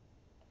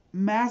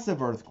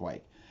 Massive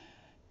earthquake.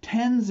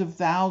 Tens of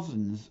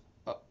thousands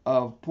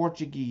of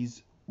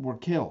Portuguese were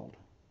killed.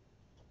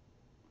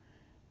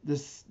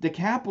 The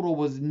capital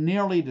was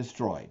nearly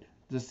destroyed.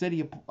 The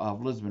city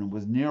of Lisbon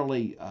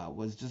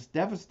was just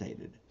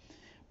devastated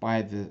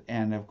by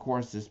and of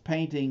course this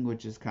painting,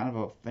 which is kind of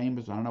a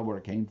famous, I don't know where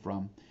it came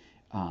from,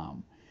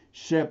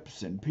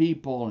 ships and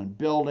people and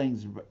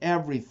buildings,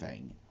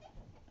 everything,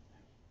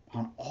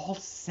 on All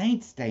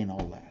Saints' Day, no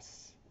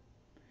less.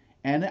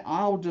 And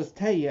I'll just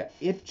tell you,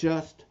 it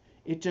just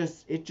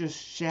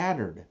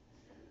shattered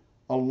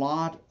a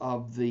lot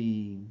of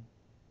the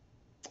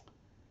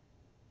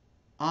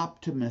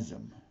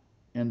optimism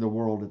in the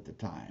world at the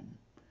time.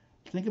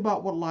 Think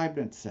about what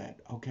Leibniz said.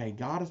 Okay,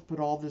 God has put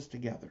all this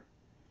together.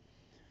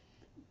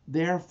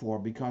 Therefore,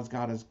 because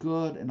God is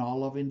good and all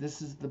loving,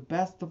 this is the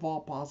best of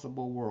all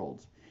possible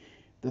worlds.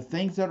 The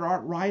things that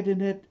aren't right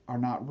in it are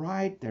not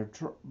right,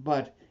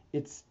 but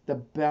it's the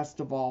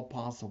best of all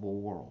possible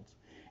worlds.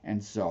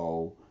 And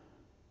so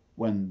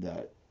when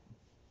the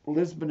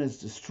Lisbon is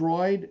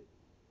destroyed,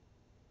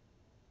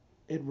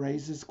 it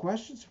raises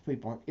questions for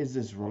people. Is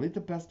this really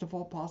the best of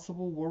all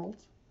possible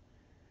worlds?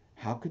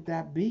 How could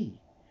that be?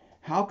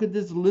 How could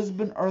this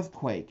Lisbon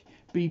earthquake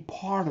be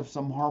part of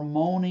some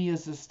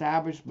harmonious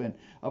establishment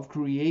of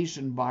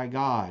creation by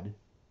God?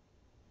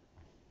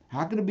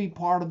 How could it be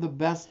part of the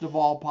best of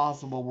all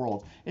possible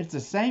worlds? It's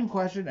the same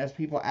question as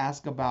people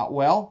ask about,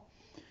 well,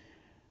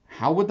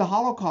 how would the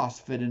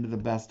Holocaust fit into the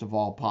best of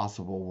all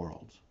possible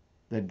worlds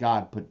that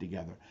God put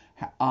together?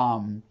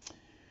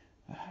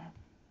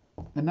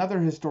 Another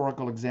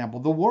historical example,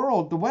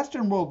 the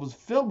Western world was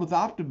filled with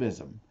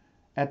optimism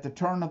at the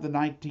turn of the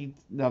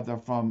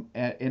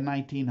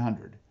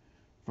 1900,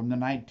 from the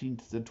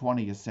 19th to the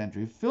 20th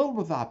century, filled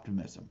with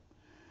optimism.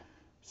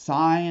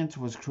 Science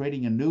was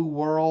creating a new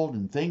world,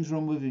 and things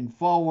were moving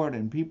forward,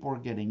 and people were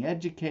getting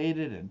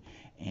educated,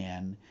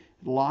 and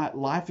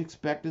life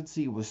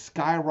expectancy was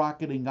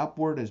skyrocketing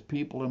upward as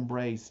people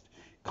embraced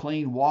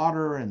clean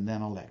water and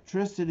then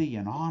electricity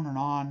and on and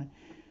on.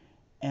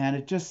 And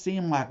it just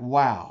seemed like,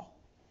 wow,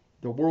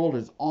 the world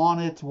is on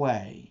its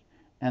way.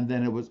 And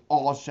then it was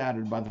all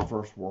shattered by the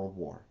First World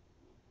War.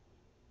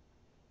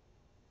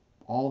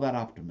 All that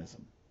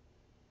optimism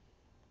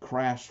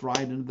crashed right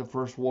into the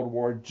First World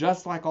War,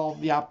 just like all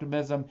the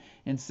optimism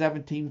in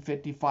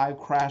 1755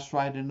 crashed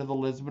right into the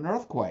Lisbon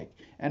earthquake,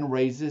 and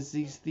raises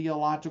these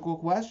theological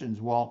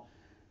questions. Well,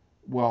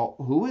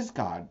 who is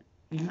God?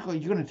 You're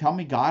going to tell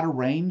me God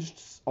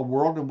arranged a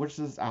world in which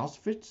this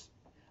Auschwitz?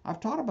 I've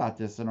taught about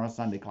this in our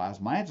Sunday class.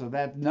 My answer to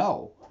that,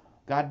 no,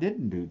 God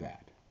didn't do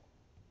that.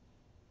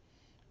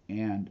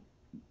 And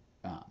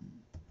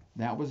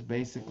that was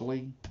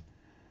basically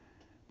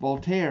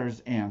Voltaire's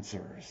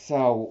answer.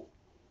 So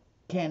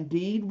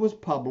Candide was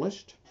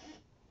published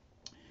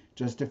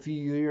just a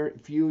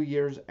few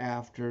years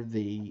after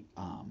the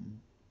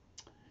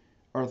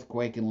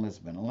earthquake in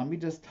Lisbon. And let me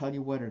just tell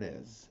you what it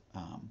is.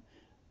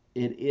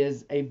 It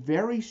is a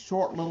very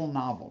short little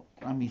novel.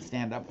 Let me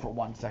stand up for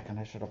 1 second.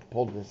 I should have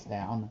pulled this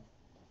down.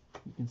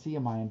 You can see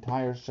in my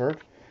entire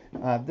shirt.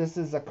 This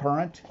is a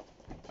current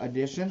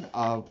edition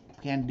of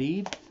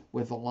Candide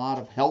with a lot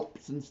of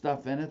helps and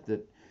stuff in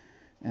it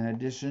and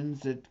additions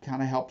that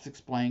kind of helps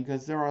explain,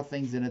 because there are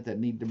things in it that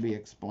need to be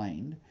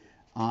explained.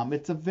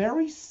 It's a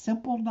very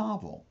simple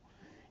novel.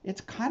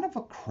 It's kind of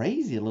a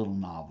crazy little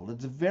novel.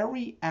 It's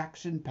very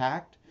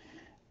action-packed.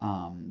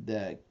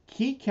 The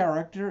key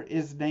character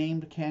is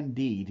named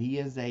Candide. He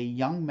is a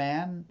young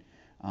man,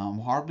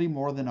 hardly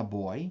more than a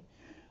boy.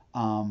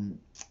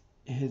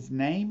 His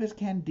name is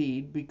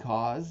Candide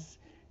because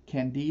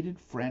Candide in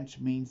French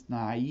means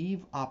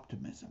naive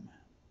optimism.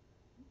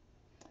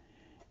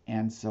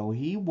 And so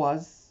the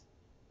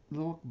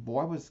little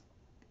boy was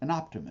an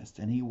optimist,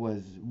 and he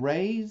was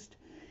raised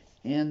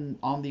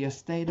on the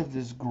estate of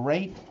this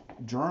great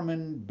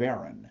German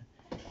baron.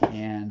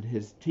 And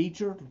his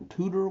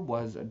tutor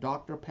was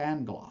Dr.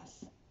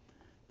 Pangloss.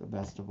 The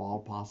best of all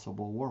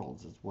possible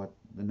worlds is what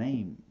the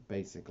name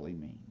basically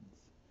means.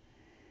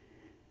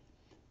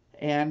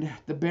 And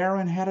the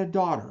baron had a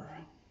daughter,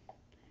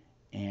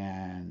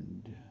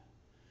 and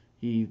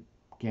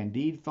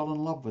Candide fell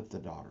in love with the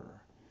daughter.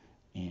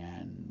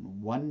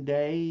 And one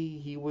day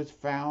he was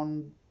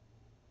found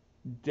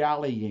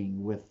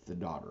dallying with the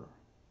daughter,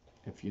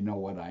 if you know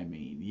what I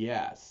mean.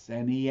 Yes,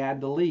 and he had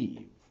to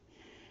leave.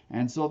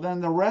 And so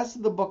then the rest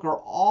of the book are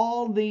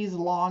all these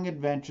long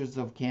adventures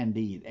of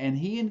Candide. And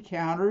he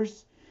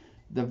encounters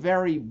the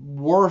very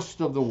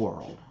worst of the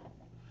world.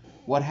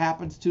 What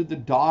happens to the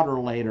daughter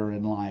later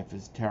in life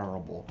is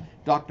terrible.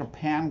 Dr.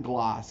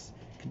 Pangloss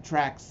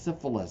contracts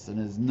syphilis and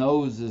his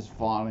nose is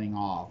falling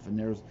off. And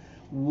there's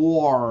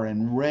war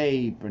and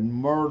rape and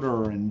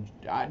murder and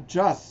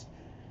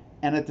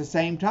and at the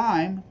same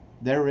time,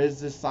 there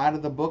is this side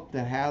of the book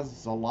that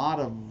has a lot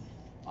of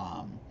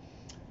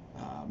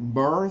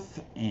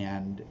mirth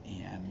and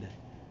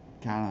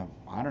kind of,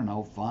 I don't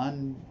know,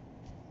 fun.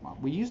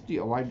 We used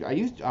to,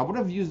 I would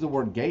have used the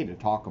word gay to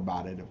talk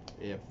about it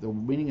if the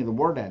meaning of the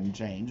word hadn't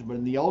changed, but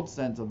in the old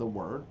sense of the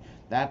word,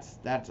 that's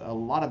a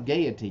lot of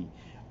gaiety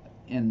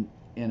in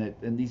it,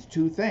 in these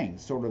two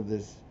things, sort of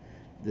this,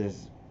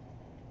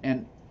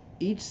 and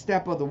each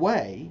step of the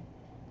way,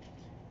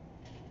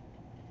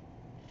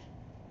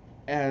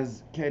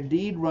 as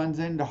Candide runs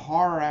into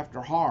horror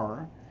after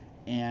horror,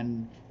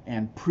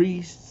 and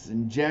priests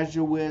and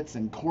Jesuits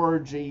and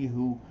clergy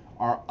who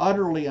are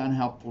utterly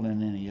unhelpful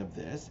in any of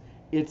this,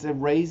 it's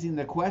raising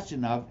the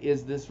question of,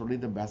 is this really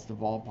the best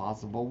of all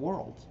possible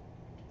worlds?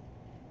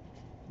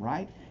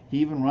 Right? He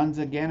even runs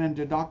again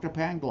into Dr.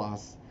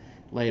 Pangloss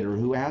later,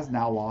 who has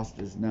now lost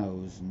his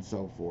nose and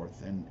so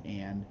forth.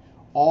 And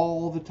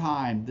all the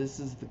time, this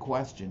is the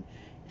question.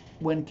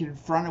 When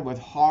confronted with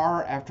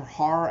horror after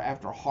horror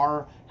after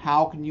horror,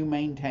 how can you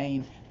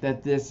maintain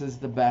that this is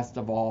the best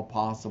of all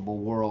possible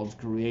worlds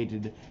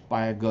created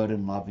by a good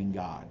and loving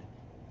God?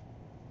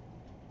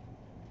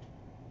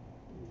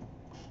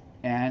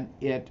 And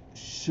it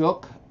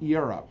shook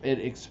Europe. It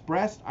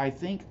expressed, I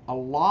think, a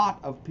lot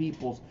of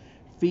people's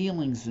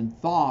feelings and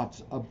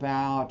thoughts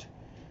about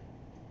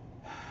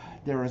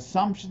their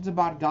assumptions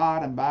about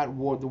God and about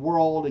the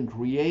world and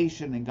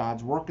creation and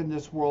God's work in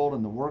this world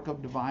and the work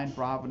of divine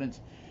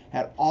providence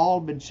had all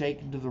been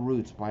shaken to the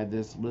roots by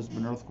this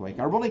Lisbon earthquake.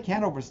 I really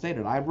can't overstate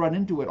it. I've run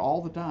into it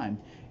all the time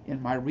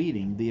in my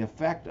reading, the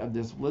effect of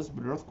this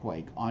Lisbon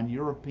earthquake on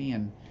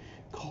European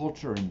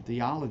culture and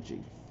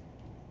theology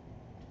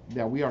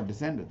that we are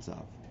descendants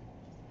of.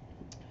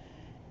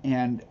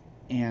 And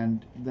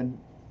the,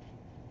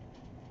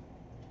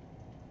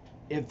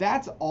 if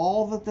that's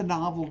all that the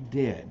novel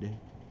did,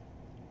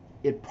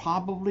 it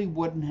probably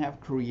wouldn't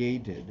have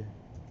created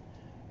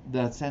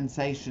the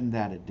sensation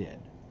that it did,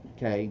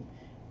 okay?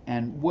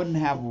 And wouldn't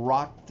have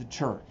rocked the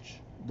church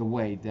the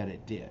way that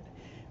it did.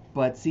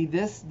 But see,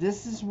 this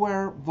is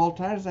where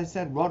Voltaire, as I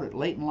said, wrote it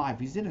late in life.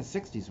 He's in his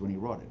 60s when he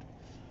wrote it.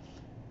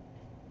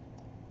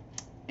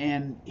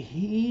 And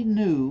he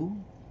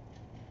knew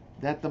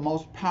that the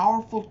most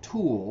powerful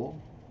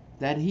tool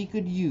that he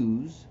could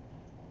use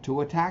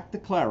to attack the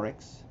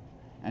clerics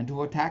and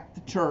to attack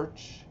the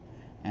church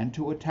and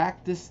to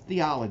attack this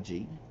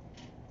theology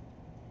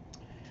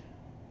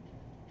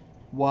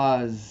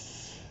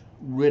was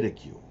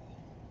ridicule.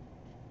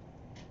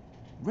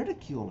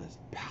 Ridicule is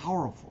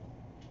powerful.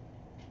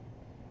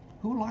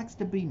 Who likes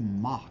to be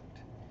mocked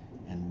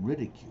and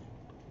ridiculed?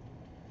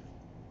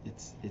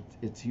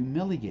 It's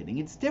humiliating.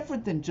 It's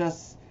different than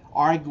just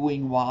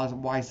arguing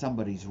why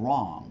somebody's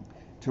wrong.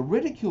 To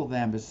ridicule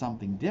them is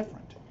something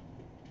different.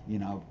 You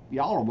know,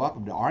 y'all are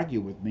welcome to argue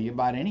with me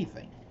about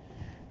anything.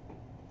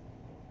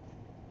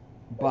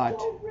 But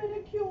don't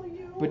ridicule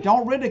you. But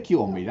don't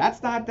ridicule me.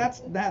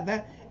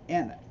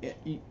 And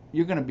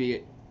you're going to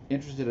be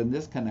interested in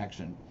this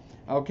connection.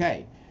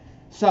 Okay,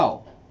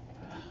 so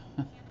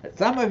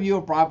some of you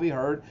have probably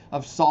heard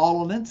of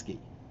Saul Alinsky,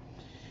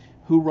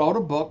 who wrote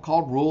a book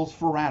called Rules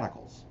for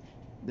Radicals.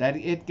 That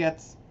it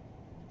gets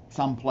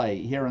some play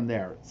here and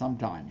there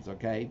sometimes,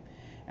 okay?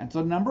 And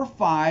so number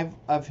 5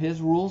 of his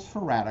Rules for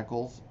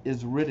Radicals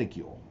is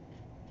ridicule.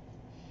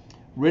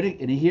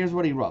 And here's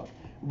what he wrote.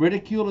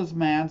 Ridicule is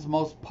man's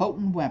most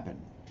potent weapon.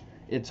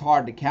 It's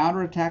hard to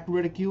counterattack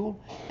ridicule,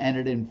 and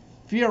it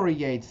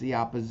infuriates the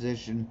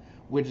opposition,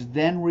 which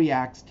then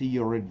reacts to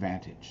your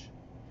advantage.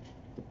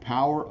 The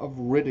power of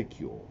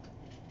ridicule.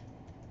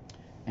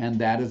 And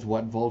that is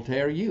what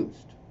Voltaire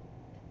used.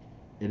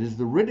 It is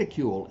the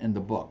ridicule in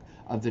the book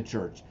of the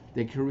church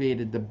that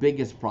created the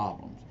biggest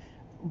problems.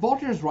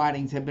 Voltaire's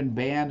writings have been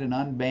banned and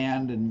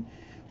unbanned and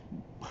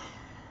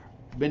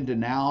been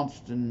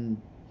denounced and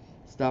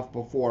stuff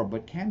before,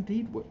 but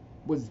Candide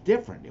was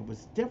different. It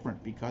was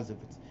different because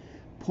of its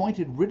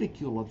pointed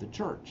ridicule of the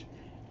church,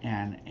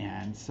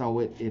 and so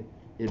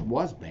it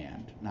was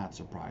banned, not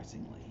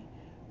surprisingly,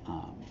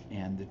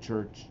 and the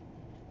church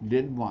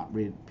didn't want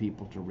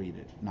people to read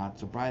it, not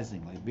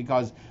surprisingly,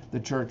 because the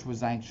church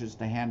was anxious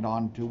to hand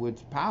on to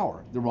its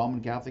power, the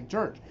Roman Catholic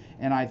Church.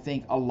 And I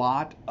think a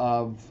lot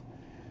of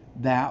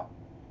that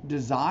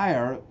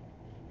desire,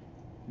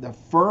 the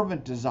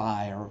fervent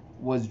desire,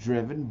 was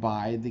driven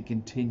by the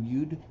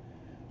continued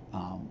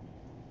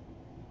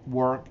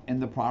work in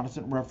the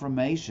Protestant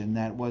Reformation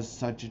that was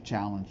such a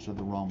challenge to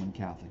the Roman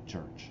Catholic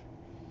Church.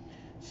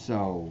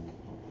 So,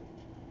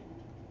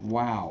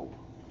 wow.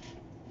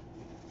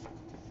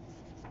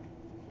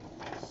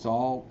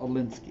 Saul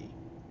Alinsky.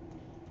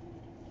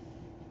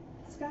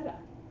 Scott,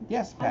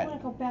 Yes, I want Patty.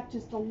 to go back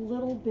just a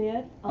little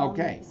bit.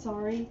 Okay.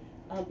 Sorry,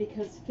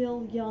 because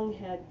Phil Young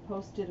had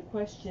posted a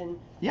question.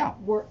 Yeah.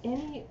 Were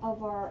any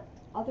of our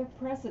other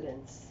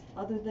presidents,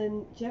 other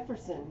than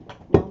Jefferson,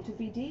 known to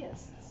be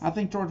deists? I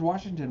think George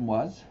Washington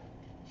was.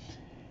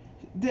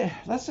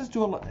 Let's just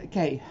do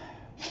okay.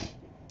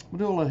 We'll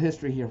do a little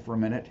history here for a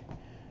minute.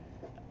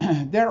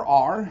 There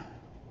are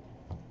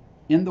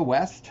in the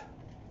West,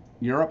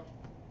 Europe,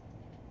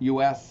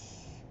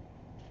 U.S.,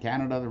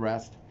 Canada, the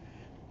rest.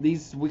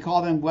 These we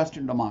call them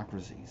Western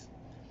democracies.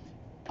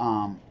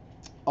 Um,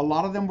 a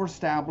lot of them were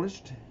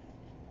established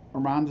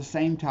around the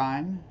same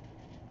time,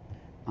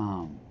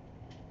 um,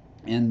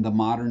 in the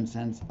modern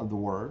sense of the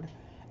word,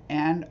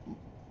 and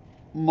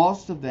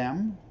most of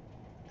them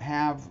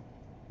have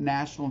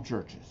national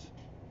churches.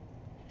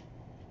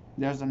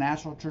 There's a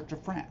National Church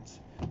of France.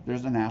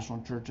 There's a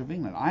National Church of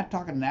England. I'm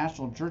talking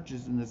national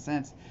churches in the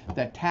sense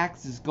that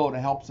taxes go to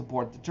help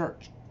support the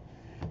church.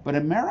 But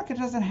America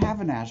doesn't have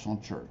a national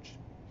church.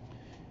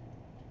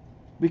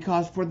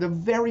 Because for the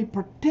very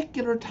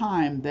particular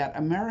time that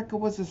America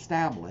was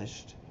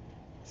established,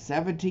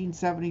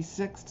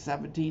 1776,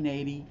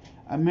 1780,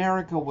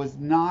 America was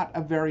not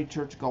a very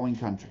church-going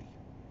country.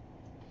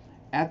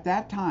 At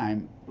that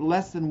time,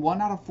 less than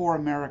 1 out of 4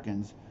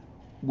 Americans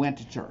went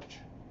to church.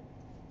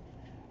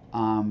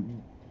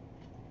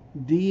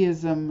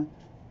 Deism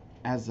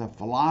as a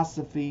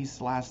philosophy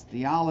 /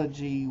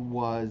 theology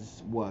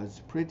was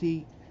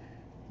pretty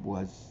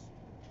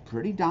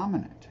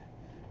dominant,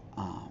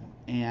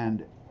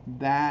 and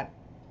that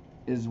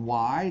is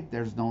why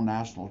there's no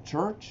national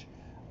church.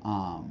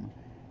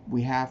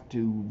 We have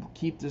to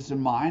keep this in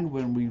mind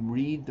when we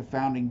read the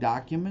founding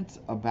documents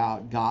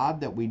about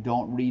God, that we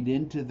don't read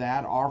into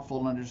that our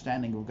full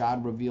understanding of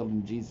God revealed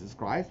in Jesus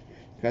Christ,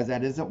 because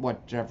that isn't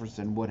what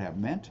Jefferson would have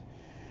meant.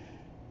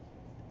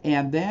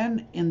 And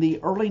then in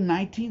the early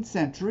 19th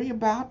century,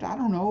 about,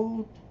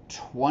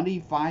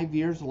 25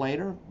 years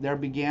later, there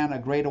began a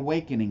great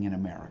awakening in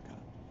America.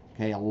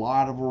 Okay, a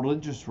lot of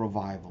religious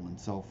revival and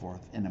so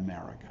forth in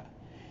America.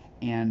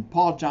 And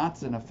Paul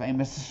Johnson, a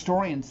famous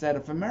historian, said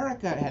if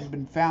America had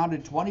been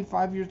founded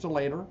 25 years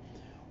later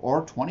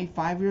or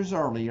 25 years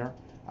earlier,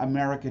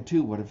 America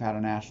too would have had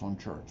a national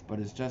church. But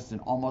it's just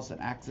almost an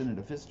accident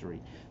of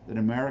history that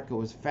America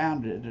was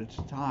founded at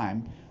a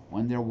time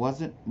when there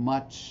wasn't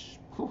much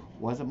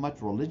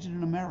religion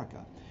in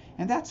America.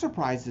 And that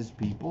surprises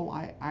people.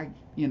 I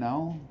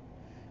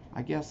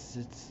guess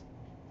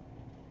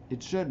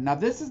it should. Now,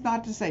 this is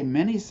not to say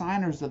many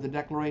signers of the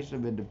Declaration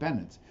of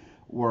Independence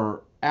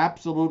were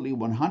absolutely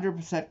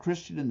 100%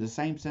 Christian in the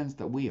same sense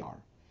that we are.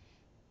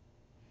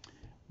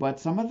 But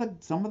some of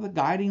the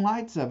guiding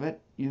lights of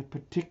it,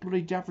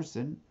 particularly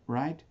Jefferson,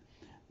 right,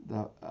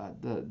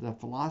 the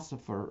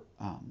philosopher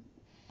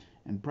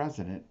and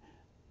president,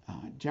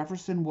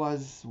 Jefferson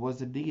was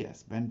a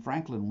deist. Ben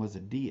Franklin was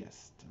a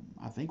deist.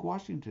 I think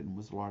Washington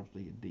was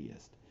largely a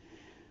deist.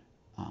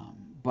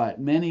 But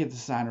many of the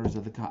signers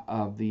of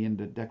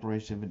the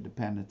Declaration of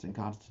Independence and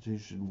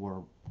Constitution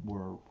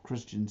were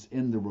Christians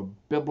in the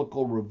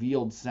biblical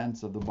revealed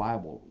sense of the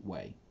Bible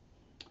way.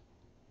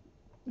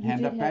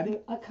 Hand up, Patty.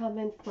 A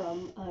comment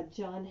from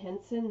John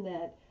Henson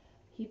that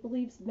he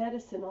believes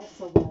Madison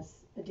also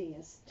was a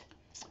deist.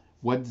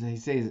 What did he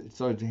say?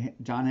 So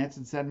John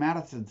Henson said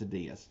Madison's a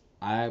deist.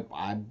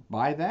 I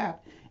buy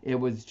that. It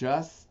was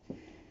just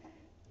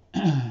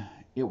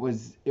it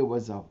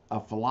was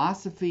a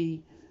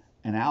philosophy,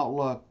 an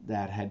outlook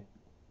that had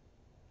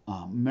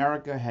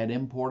America had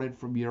imported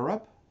from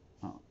Europe,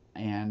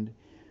 and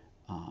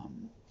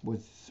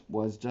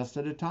was just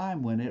at a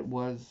time when it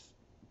was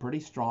pretty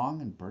strong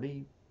and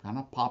pretty kind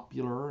of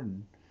popular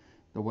and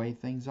the way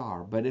things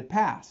are. But it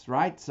passed,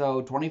 right?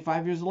 So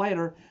 25 years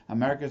later,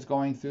 America's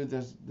going through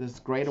this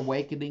great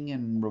awakening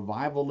and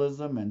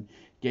revivalism, and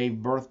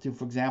gave birth to,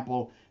 for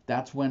example,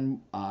 that's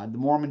when the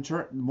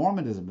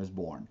Mormonism is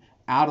born,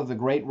 out of the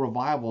great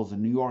revivals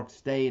in New York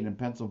State and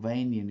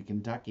Pennsylvania and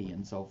Kentucky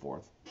and so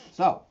forth.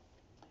 So,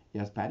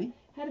 yes, Patty?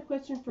 I had a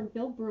question from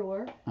Bill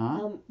Brewer.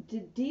 Uh-huh.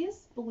 Did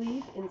deists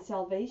believe in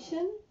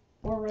salvation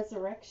or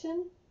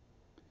resurrection?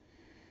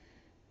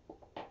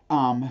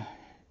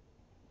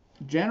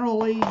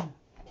 Generally,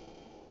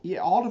 it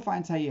all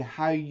defines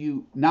how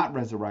you not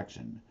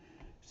resurrection.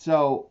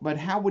 So, but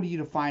how would you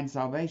define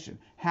salvation?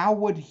 How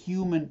would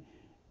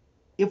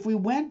if we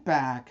went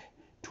back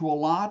to a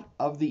lot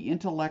of the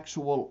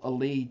intellectual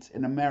elites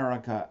in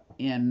America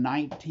in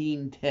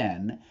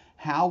 1910,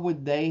 how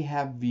would they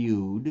have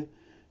viewed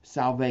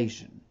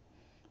salvation?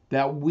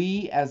 That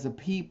we as a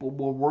people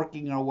were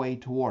working our way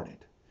toward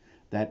it.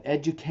 That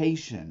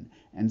education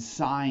and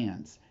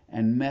science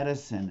and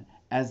medicine,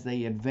 as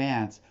they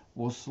advance,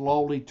 will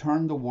slowly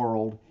turn the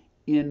world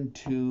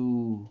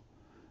into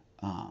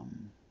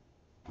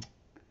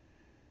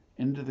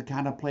the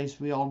kind of place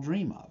we all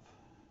dream of.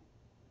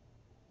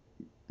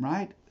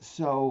 Right?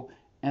 So,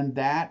 and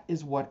that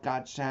is what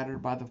got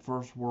shattered by the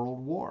First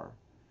World War,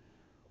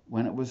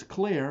 when it was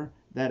clear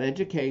that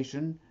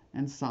education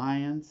and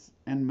science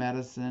and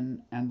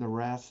medicine and the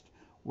rest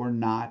were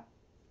not,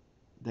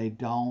 they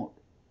don't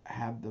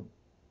have the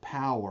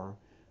power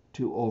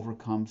to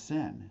overcome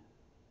sin.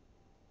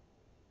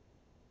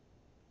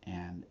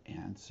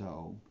 And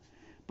so,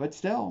 but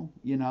still,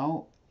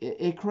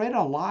 it created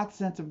a lot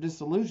sense of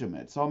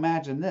disillusionment. So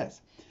imagine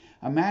this.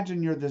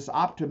 Imagine you're this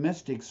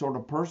optimistic sort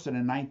of person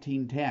in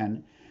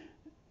 1910,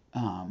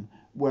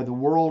 where the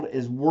world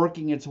is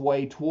working its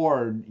way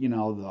toward,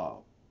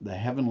 the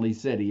heavenly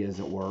city, as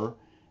it were,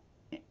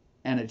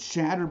 and it's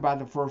shattered by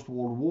the First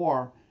World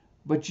War,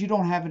 but you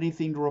don't have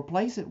anything to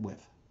replace it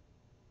with.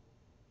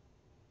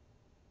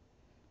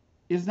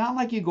 It's not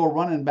like you go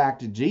running back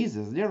to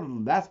Jesus.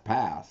 That's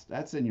past.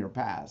 That's in your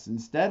past.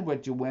 Instead,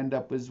 what you end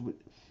up is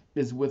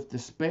with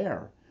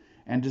despair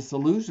and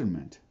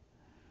disillusionment.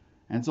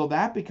 And so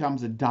that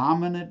becomes a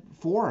dominant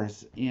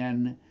force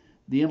in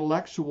the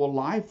intellectual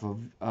life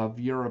of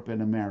Europe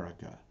and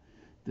America.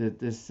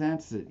 The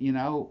sense that,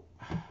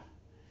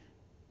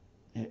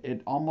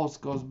 it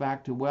almost goes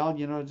back to, well,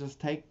 just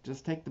take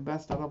the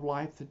best out of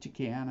life that you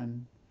can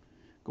and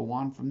go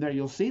on from there.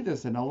 You'll see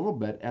this in a little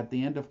bit at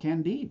the end of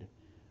Candide,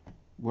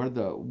 where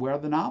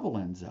the novel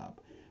ends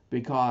up,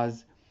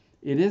 because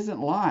it isn't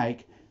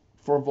like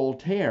for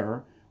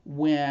Voltaire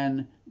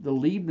when the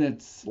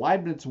Leibniz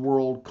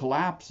world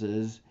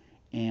collapses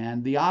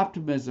and the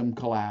optimism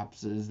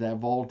collapses, that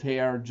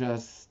Voltaire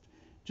just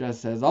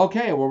says,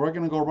 okay, well, we're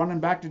going to go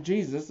running back to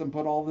Jesus and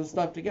put all this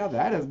stuff together.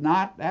 That is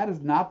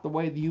not the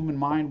way the human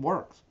mind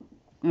works.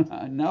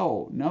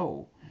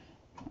 No,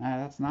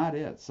 that's not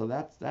it. So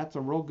that's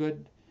a real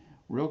good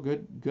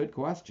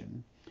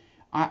question.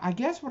 I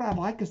guess what I'd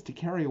like us to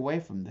carry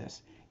away from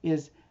this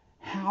is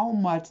how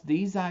much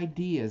these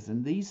ideas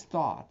and these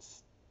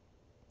thoughts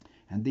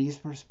and these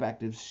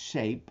perspectives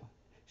shape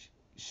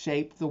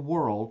the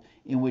world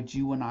in which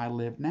you and I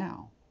live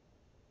now.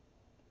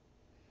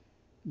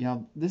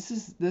 This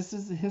is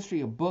the history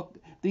of book.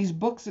 These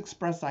books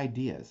express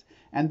ideas,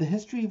 and the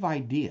history of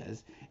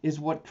ideas is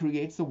what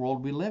creates the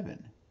world we live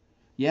in.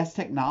 Yes,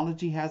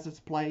 technology has its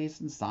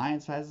place, and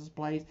science has its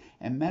place,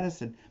 and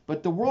medicine,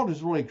 but the world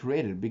is really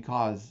created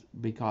because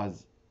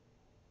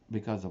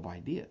of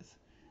ideas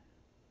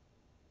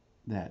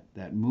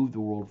that move the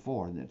world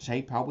forward, that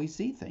shape how we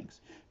see things.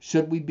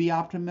 Should we be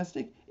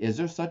optimistic? Is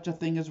there such a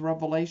thing as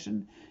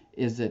revelation?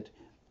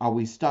 Are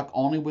we stuck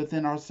only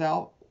within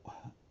ourselves?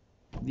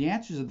 The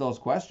answers to those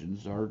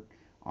questions are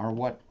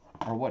what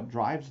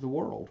drives the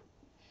world.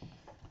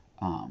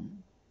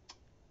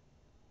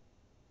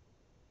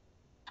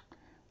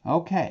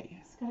 Okay.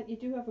 Scott, you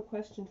do have a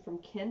question from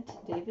Kent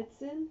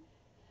Davidson.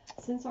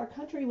 Since our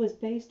country was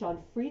based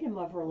on freedom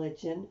of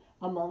religion,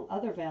 among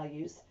other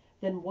values,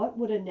 then what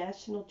would a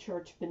national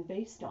church been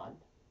based on?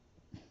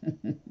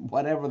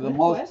 whatever the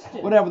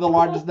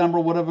largest number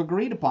would have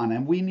agreed upon.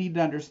 And we need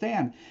to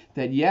understand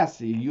that, yes,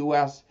 the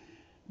U.S.,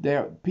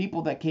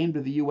 people that came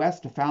to the U.S.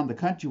 to found the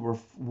country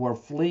were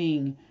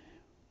fleeing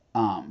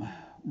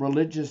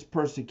religious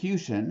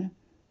persecution,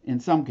 in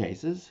some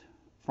cases,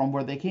 from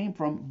where they came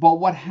from. But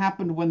what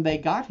happened when they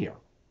got here?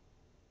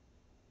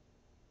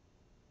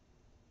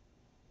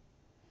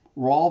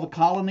 Were all the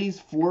colonies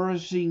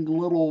flourishing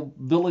little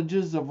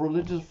villages of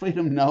religious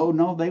freedom?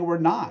 No, they were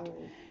not.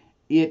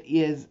 It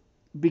is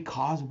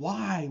because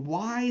why?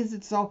 Why is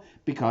it so?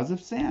 Because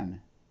of sin.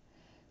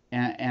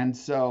 And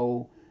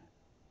so,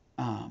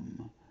 I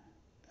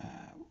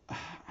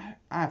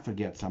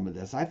forget some of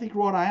this. I think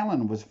Rhode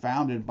Island was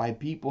founded by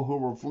people who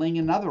were fleeing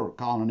another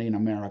colony in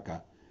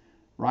America,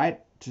 right,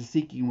 to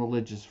seeking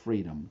religious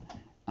freedom.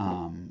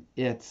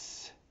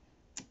 It's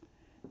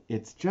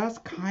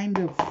just kind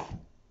of.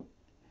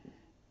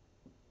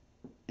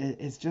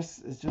 It's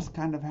just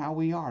kind of how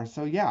we are.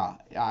 So yeah,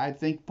 I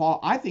think Paul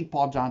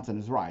Johnson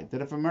is right,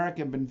 that if America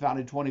had been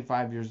founded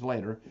 25 years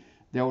later,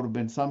 there would have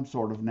been some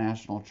sort of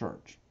national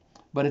church.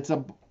 But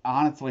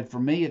honestly, for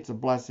me, it's a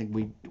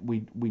blessing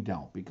we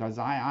don't, because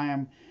I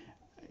am,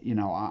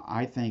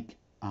 I think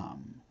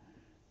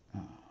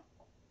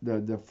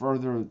the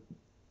further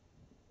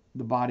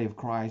the body of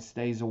Christ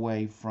stays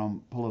away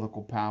from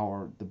political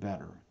power, the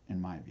better,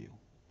 in my view.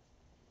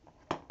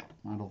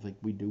 I don't think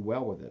we do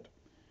well with it.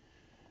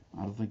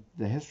 I don't think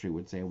the history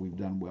would say we've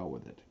done well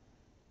with it.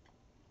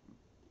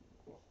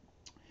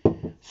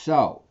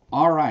 So,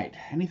 all right.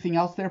 Anything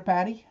else there,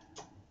 Patty?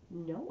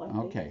 No, I think.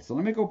 Okay, so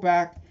let me go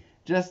back.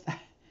 Just,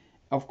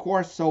 of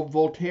course, so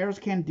Voltaire's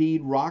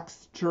Candide rocks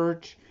the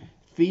church,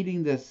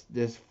 feeding this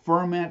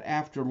ferment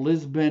after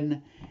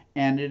Lisbon,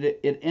 and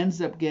it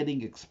ends up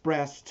getting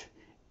expressed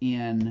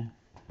in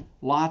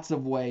lots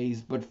of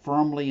ways, but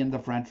firmly in the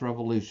French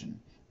Revolution.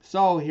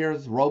 So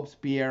here's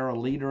Robespierre, a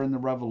leader in the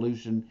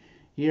Revolution.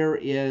 Here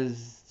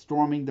is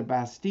storming the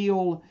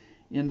Bastille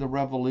in the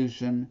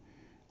Revolution.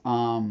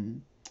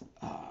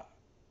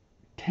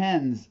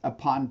 Tens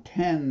upon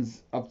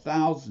tens of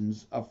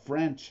thousands of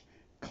French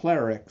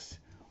clerics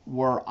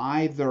were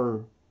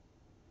either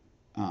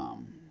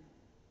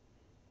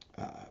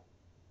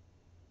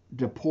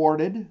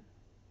deported,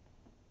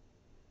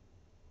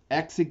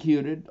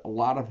 executed, a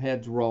lot of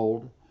heads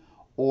rolled,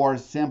 or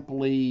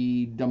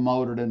simply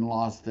demoted and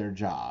lost their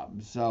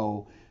jobs.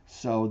 So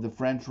So the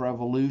French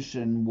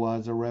Revolution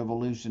was a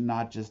revolution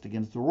not just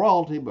against the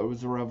royalty, but it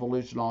was a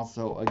revolution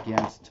also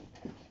against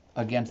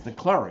the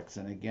clerics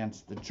and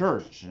against the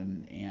church,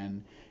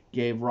 and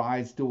gave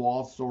rise to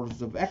all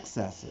sorts of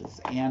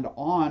excesses. And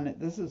on,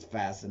 this is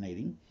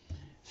fascinating.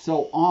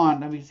 So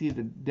on, let me see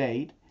the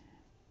date,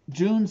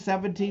 June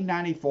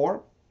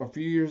 1794, a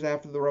few years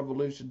after the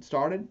revolution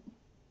started,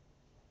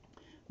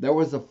 there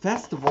was a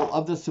festival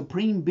of the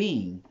Supreme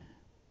Being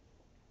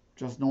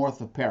just north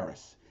of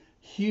Paris.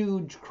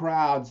 Huge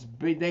crowds.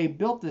 They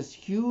built this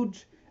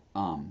huge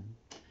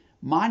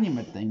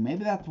monument thing.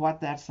 Maybe that's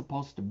what that's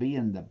supposed to be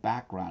in the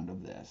background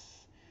of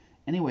this.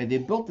 Anyway, they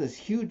built this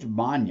huge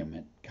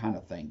monument kind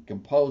of thing,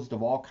 composed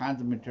of all kinds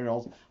of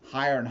materials,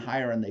 higher and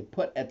higher, and they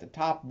put at the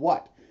top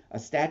what? A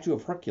statue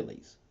of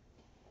Hercules.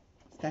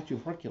 Statue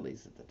of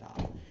Hercules at the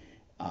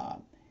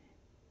top.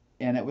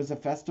 And it was a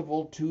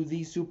festival to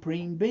the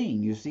Supreme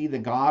Being. You see the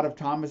God of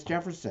Thomas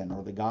Jefferson,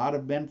 or the God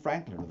of Ben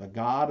Franklin, or the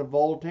God of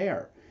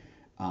Voltaire.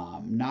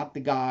 Not the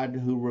God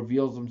who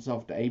reveals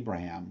himself to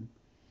Abraham,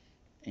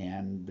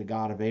 and the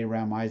God of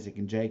Abraham, Isaac,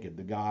 and Jacob.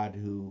 The God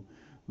who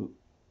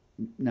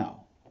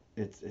no.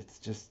 It's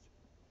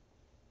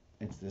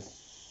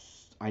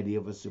this idea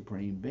of a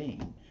Supreme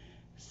Being.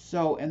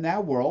 So, in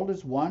that world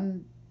is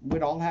one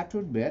we'd all have to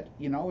admit,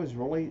 is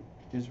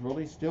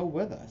really still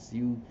with us.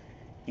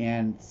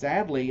 And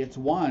sadly, it's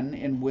one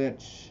in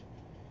which,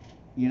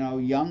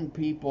 young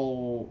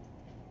people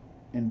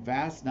in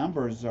vast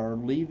numbers are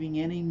leaving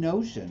any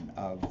notion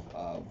of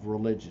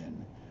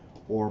religion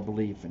or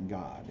belief in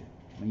God.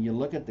 When you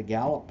look at the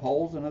Gallup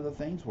polls and other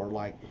things, where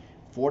like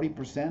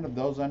 40% of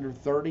those under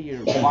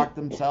 30 mark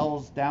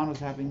themselves down as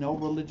having no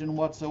religion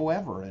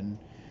whatsoever. And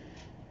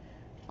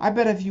I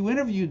bet if you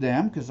interviewed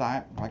them, because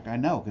I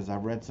know because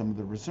I've read some of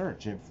the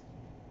research, if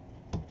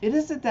it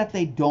isn't that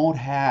they don't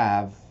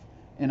have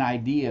an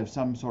idea of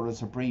some sort of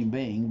supreme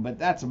being, but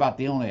that's about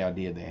the only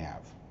idea they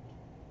have,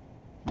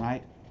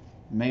 right?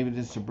 Maybe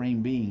the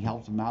supreme being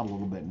helps them out a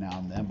little bit now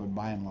and then, but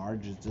by and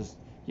large it's just,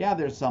 yeah,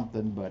 there's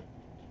something, but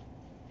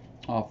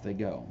off they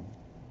go.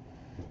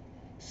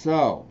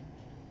 So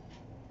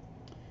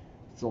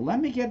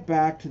let me get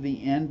back to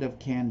the end of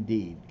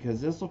Candide,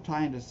 because this will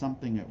tie into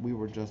something that we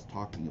were just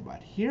talking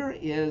about. Here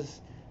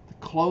is the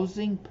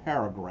closing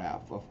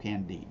paragraph of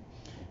Candide.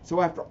 So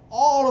after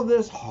all of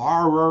this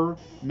horror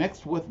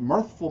mixed with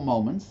mirthful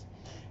moments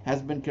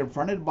has been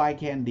confronted by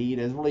Candide,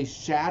 has really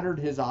shattered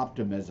his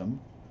optimism,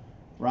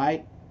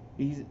 right?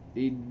 He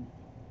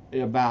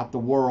about the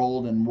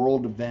world and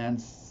world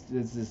events.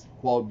 This is,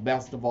 quote,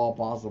 best of all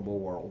possible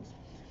worlds.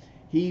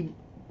 He's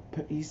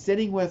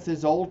sitting with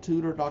his old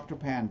tutor, Dr.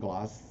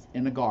 Pangloss,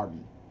 in a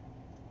garden.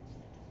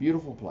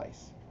 Beautiful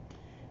place.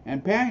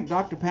 And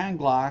Dr.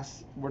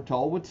 Pangloss, we're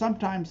told, would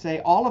sometimes say,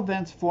 all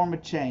events form a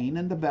chain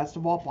in the best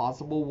of all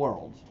possible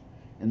worlds.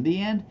 In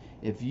the end,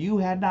 if you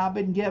had not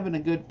been given a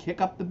good kick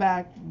up the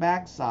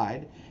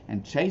backside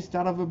and chased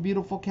out of a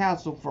beautiful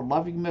castle for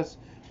loving Miss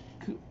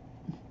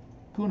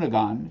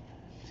Cunegonde,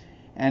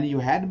 and you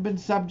hadn't been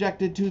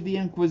subjected to the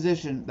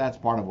Inquisition, that's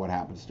part of what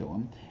happens to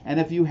him, and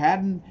if you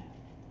hadn't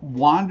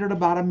wandered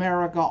about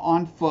America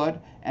on foot,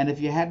 and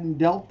if you hadn't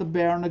dealt the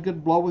Baron a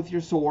good blow with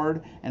your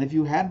sword, and if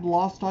you hadn't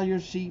lost all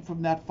your sheep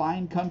from that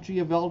fine country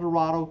of El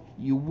Dorado,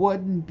 you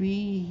wouldn't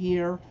be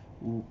here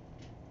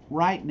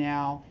right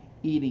now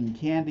eating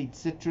candied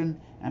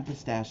citron and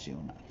pistachio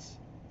nuts.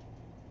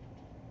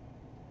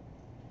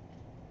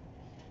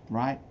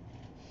 Right?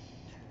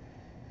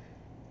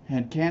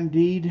 And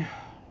Candide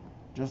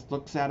just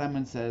looks at him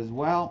and says,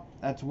 well,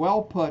 that's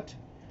well put,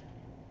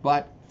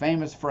 but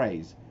famous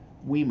phrase,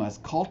 we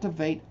must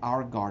cultivate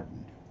our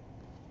garden.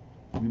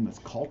 We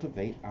must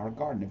cultivate our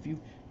garden.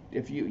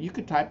 If you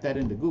could type that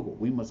into Google,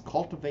 we must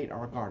cultivate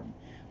our garden.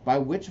 By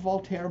which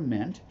Voltaire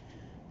meant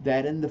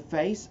that in the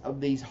face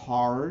of these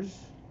horrors,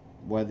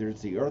 whether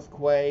it's the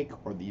earthquake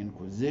or the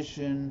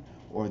Inquisition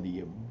or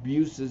the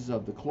abuses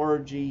of the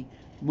clergy,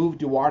 move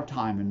to our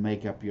time and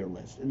make up your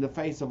list. In the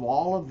face of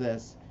all of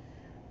this,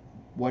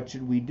 what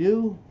should we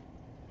do?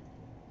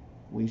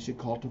 We should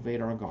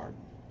cultivate our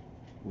garden.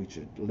 We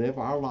should live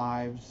our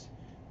lives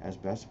as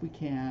best we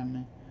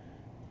can,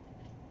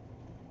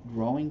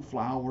 growing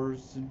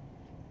flowers,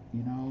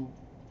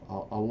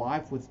 a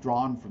life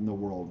withdrawn from the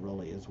world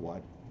really is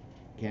what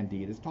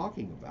Candide is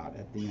talking about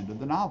at the end of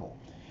the novel.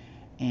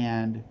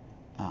 And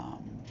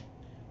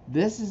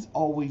this is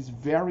always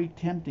very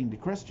tempting to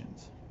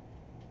Christians,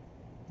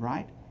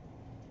 right?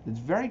 It's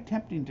very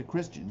tempting to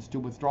Christians to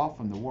withdraw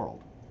from the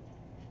world.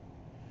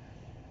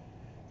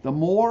 The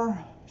more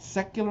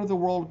secular the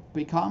world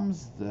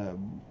becomes, the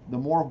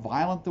more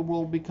violent the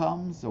world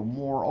becomes, the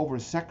more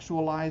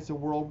over-sexualized the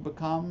world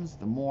becomes,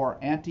 the more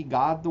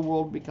anti-God the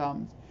world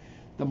becomes,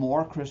 the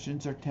more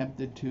Christians are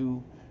tempted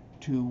to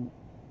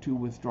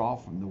withdraw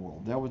from the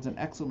world. There was an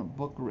excellent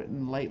book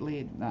written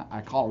lately.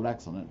 I call it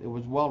excellent. It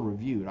was well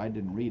reviewed. I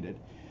didn't read it.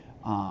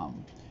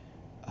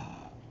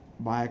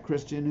 By a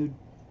Christian who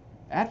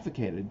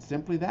advocated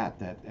simply that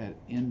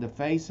in the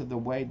face of the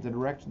way the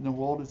direction the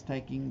world is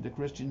taking, the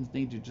Christians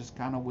need to just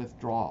kind of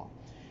withdraw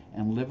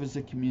and live as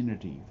a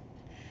community,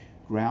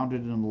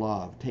 grounded in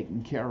love,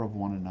 taking care of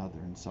one another,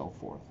 and so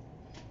forth.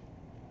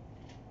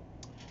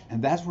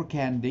 And that's how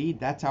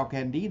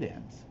Candide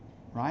ends,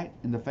 right?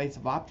 In the face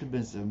of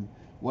optimism,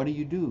 what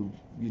do?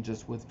 You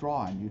just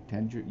withdraw and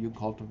you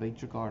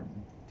cultivate your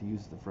garden, to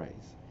use the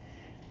phrase.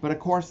 But of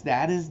course,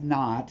 that is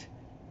not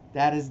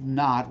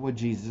what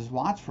Jesus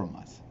wants from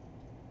us.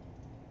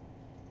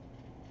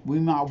 We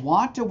might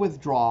want to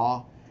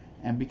withdraw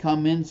and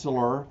become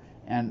insular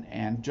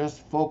and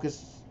just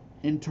focus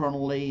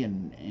internally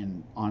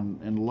and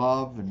on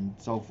love and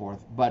so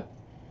forth. But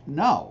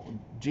no,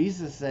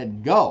 Jesus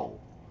said, "Go.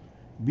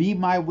 Be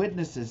my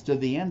witnesses to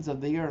the ends of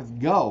the earth.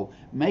 Go,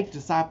 make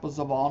disciples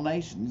of all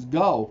nations.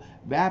 Go,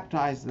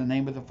 baptize in the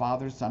name of the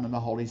Father, Son, and the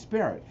Holy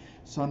Spirit."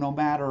 So no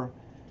matter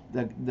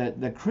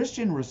the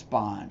Christian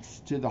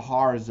response to the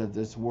horrors of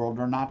this world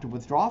are not to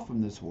withdraw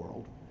from this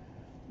world.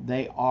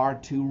 They are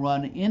to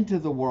run into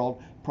the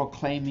world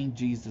proclaiming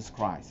Jesus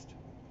Christ.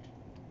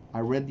 I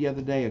read the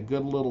other day a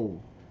good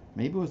little,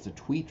 maybe it was a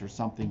tweet or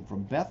something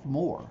from Beth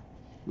Moore,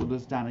 who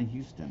lives down in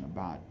Houston,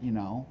 about,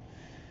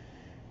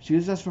 she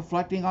was just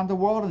reflecting on the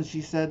world, and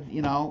she said,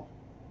 you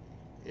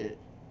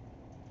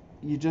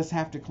just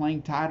have to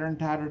cling tighter and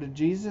tighter to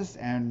Jesus,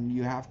 and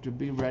you have to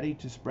be ready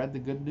to spread the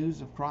good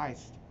news of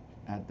Christ.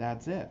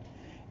 That's it.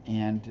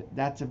 And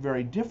that's a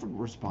very different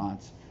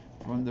response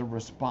from the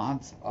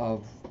response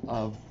of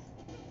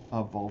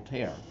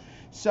Voltaire.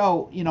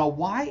 So,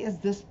 why is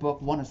this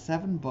book one of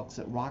 7 books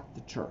that rocked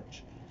the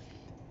church?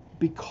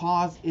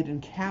 Because it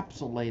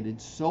encapsulated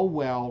so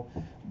well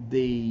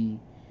the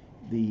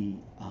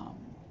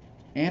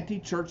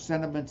anti-church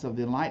sentiments of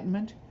the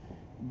Enlightenment,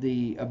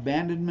 the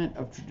abandonment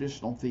of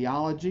traditional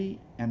theology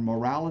and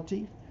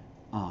morality,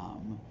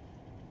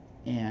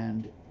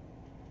 and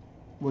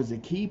was a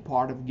key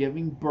part of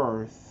giving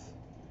birth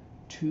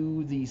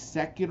to the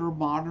secular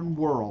modern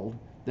world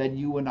that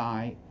you and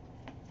I,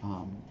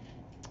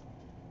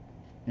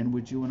 in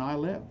which you and I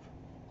live.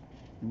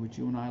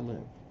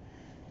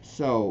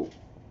 So,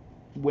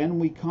 when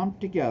we come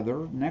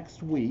together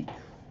next week,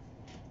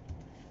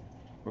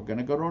 we're going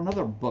to go to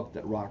another book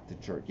that rocked the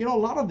church. A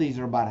lot of these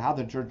are about how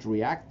the church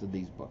reacts to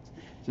these books.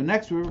 So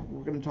next we're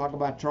going to talk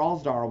about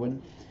Charles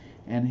Darwin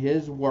and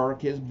his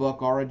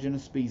book, Origin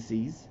of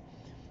Species.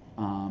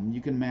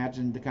 You can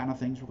imagine the kind of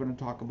things we're going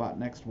to talk about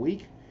next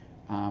week.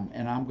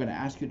 And I'm going to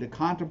ask you to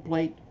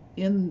contemplate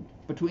in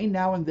between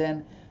now and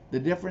then the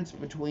difference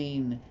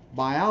between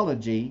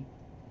biology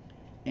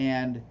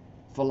and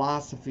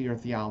philosophy or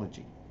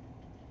theology.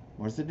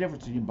 What's the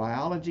difference between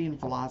biology and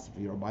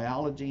philosophy, or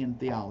biology and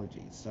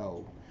theology?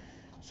 So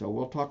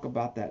we'll talk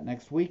about that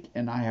next week.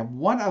 And I have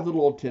one other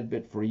little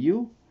tidbit for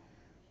you.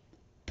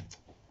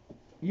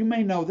 You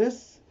may know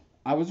this.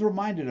 I was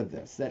reminded of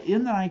this, that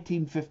in the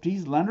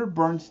 1950s, Leonard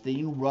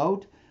Bernstein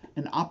wrote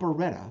an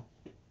operetta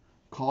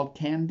called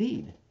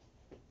Candide.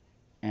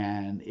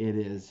 And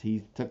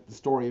he took the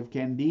story of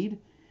Candide,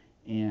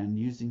 and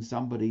using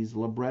somebody's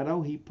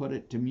libretto, he put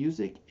it to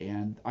music.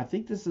 And I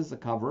think this is a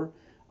cover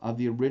of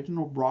the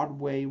original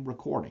Broadway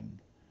recording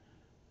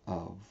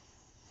of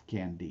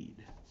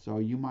Candide. So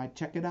you might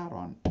check it out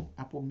on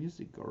Apple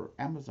Music or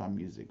Amazon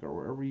Music or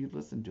wherever you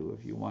listen to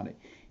if you want to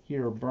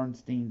hear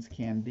Bernstein's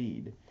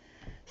Candide.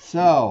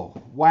 So,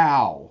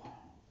 wow.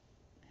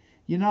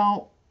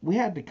 We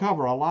had to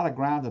cover a lot of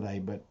ground today,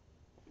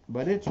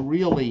 but it's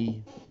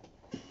really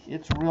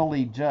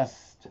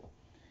just,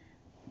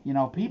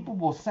 people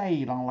will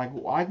say, like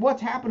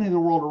what's happening in the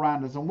world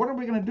around us and what are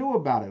we going to do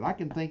about it? I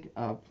can think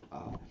of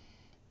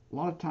a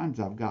lot of times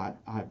I've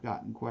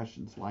gotten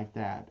questions like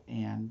that,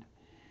 and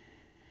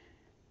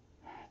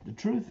the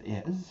truth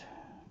is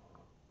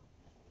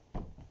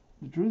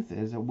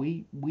that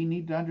we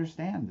need to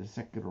understand the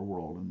secular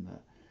world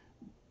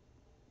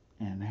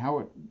and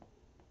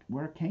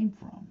where it came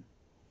from.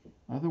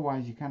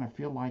 Otherwise, you kind of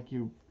feel like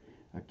you're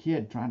a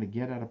kid trying to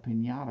get at a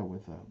piñata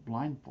with a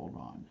blindfold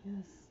on.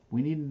 Yes.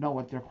 We need to know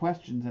what their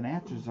questions and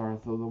answers are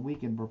so that we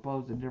can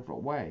propose a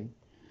different way.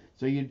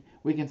 So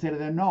we can say to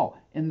them, no,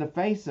 in the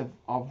face of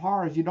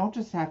horrors, you don't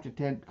just have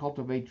to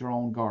cultivate your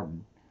own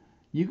garden.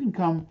 You can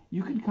come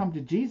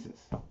to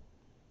Jesus.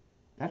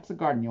 That's the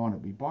garden you want to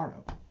be part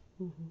of.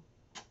 Mm-hmm.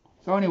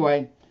 So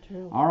anyway,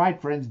 True. All right,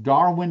 friends,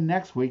 Darwin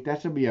next week.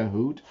 That should be a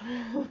hoot.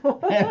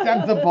 And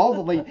then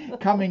supposedly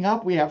coming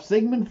up, we have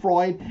Sigmund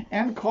Freud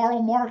and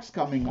Karl Marx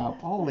coming up.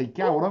 Holy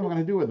cow, what am I going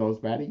to do with those,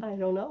 Patty? I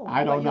don't know.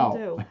 I don't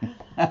know.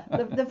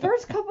 The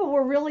first couple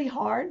were really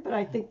hard, but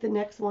I think the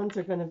next ones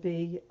are going to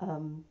be,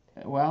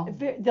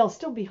 they'll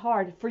still be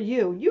hard for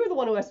you. You're the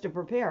one who has to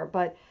prepare,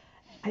 but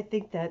I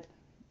think that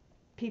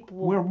people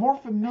will We're more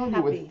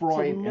familiar with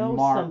Freud and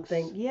Marx.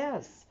 Something.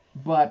 Yes.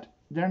 But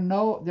they're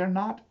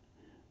not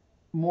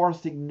more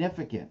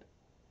significant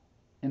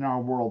in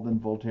our world than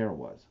Voltaire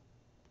was.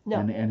 No.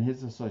 And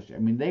his associate. I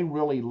mean, they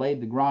really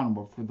laid the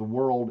groundwork for the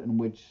world in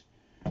which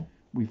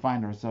we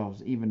find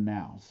ourselves even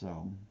now.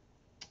 So,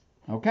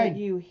 okay. But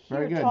you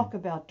hear talk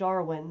about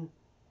Darwin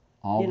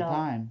all the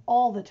time.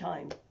 All the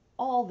time.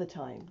 all the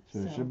time. So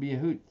it should be a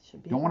hoot.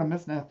 Don't want to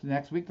miss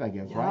next week, I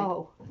guess,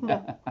 no,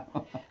 right?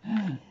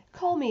 No.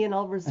 Call me and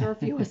I'll reserve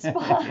you a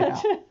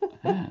spot.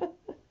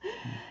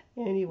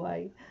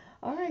 Anyway.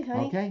 All right,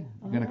 honey. Okay.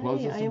 You're going to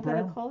close us in prayer? I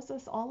am going to close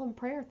us all in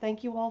prayer.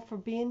 Thank you all for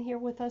being here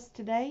with us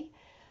today.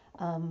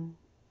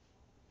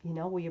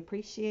 We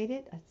appreciate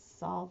it. I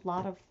saw a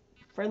lot of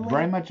friendly.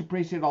 Very much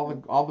appreciate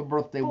all the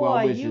birthday well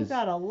wishes. Boy, you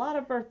got a lot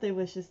of birthday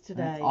wishes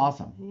today. That's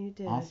awesome. You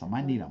did. Awesome.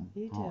 I need them.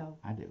 You do. Oh,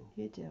 I do.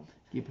 You do.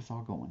 Keep us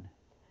all going.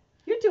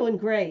 You're doing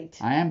great.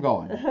 I am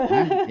going.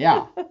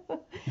 Yeah.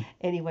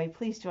 Anyway,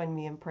 please join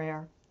me in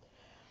prayer.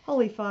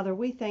 Holy Father,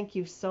 we thank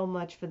you so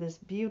much for this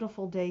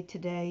beautiful day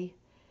today.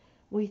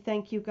 We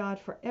thank you, God,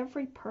 for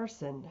every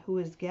person who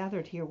is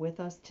gathered here with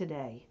us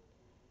today.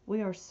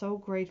 We are so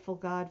grateful,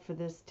 God, for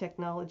this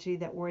technology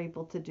that we're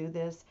able to do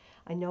this.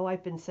 I know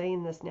I've been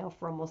saying this now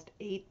for almost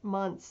 8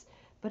 months,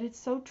 but it's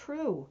so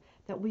true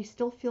that we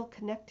still feel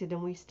connected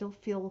and we still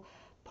feel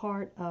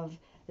part of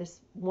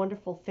this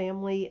wonderful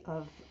family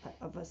of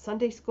a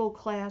Sunday school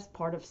class,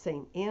 part of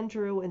St.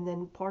 Andrew, and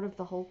then part of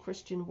the whole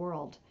Christian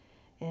world.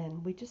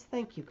 And we just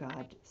thank you,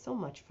 God, so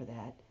much for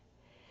that.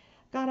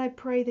 God, I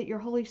pray that your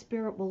Holy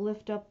Spirit will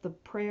lift up the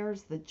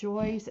prayers, the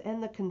joys,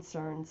 and the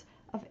concerns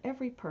of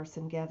every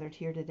person gathered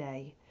here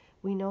today.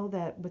 We know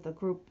that with a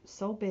group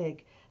so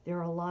big, there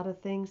are a lot of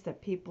things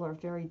that people are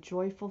very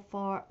joyful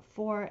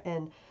for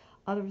and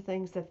other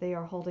things that they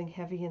are holding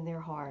heavy in their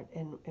heart.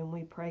 And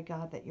we pray,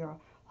 God, that your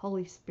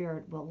Holy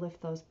Spirit will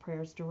lift those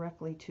prayers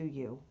directly to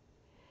you.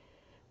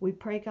 We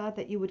pray, God,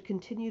 that you would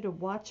continue to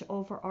watch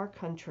over our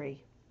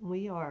country.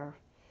 We are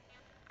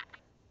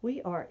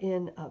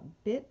in a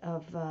bit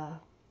of,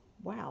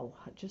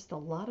 just a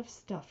lot of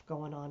stuff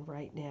going on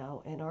right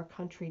now, and our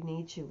country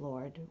needs you,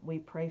 Lord. We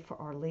pray for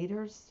our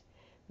leaders.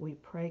 We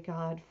pray,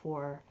 God,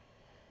 for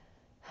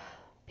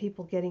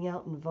people getting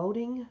out and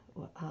voting.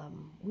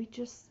 We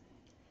just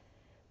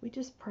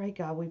pray,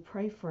 God, we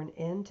pray for an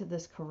end to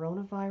this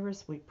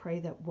coronavirus. We pray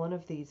that one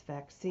of these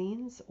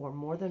vaccines, or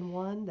more than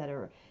one that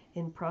are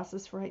in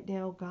process right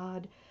now,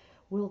 God,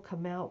 will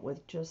come out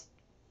with just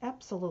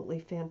absolutely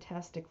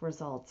fantastic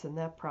results, and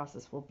that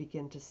process will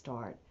begin to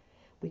start.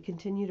 We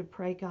continue to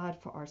pray, God,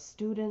 for our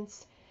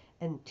students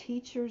and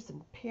teachers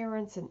and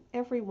parents and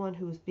everyone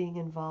who's being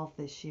involved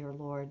this year,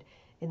 Lord,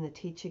 in the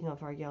teaching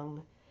of our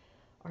young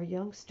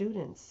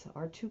students.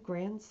 Our 2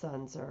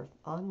 grandsons are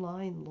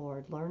online,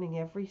 Lord, learning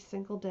every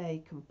single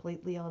day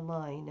completely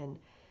online, and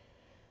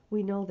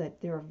we know that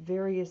there are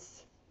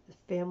various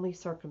family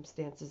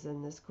circumstances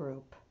in this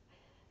group,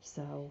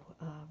 so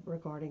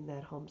regarding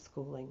that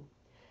homeschooling.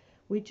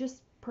 We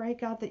just pray,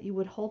 God, that you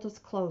would hold us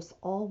close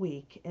all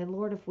week. And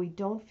Lord, if we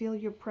don't feel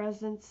your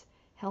presence,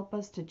 help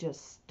us to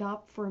just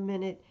stop for a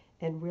minute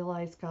and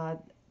realize,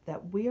 God,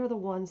 that we are the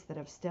ones that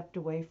have stepped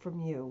away from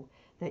you,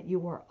 that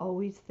you are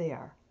always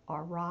there,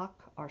 our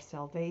rock, our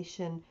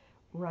salvation,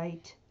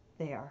 right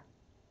there.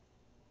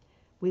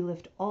 We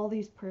lift all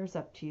these prayers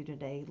up to you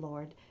today,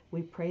 Lord.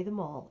 We pray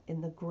them all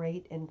in the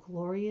great and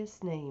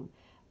glorious name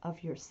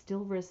of your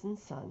still risen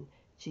Son,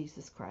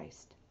 Jesus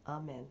Christ.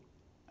 Amen.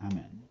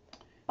 Amen.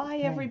 Bye,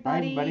 okay. everybody.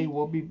 Bye, everybody.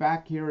 We'll be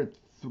back here at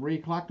 3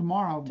 o'clock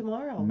tomorrow.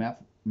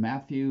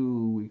 Matthew,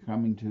 we're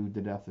coming to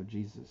the death of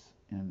Jesus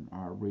in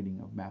our reading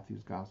of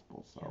Matthew's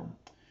Gospel. So,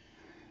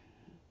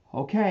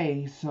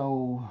 Okay,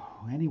 so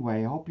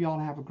anyway, I hope you all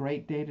have a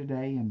great day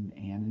today and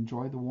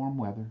enjoy the warm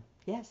weather.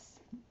 Yes.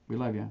 We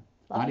love you.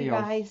 Love Adios. you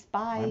guys.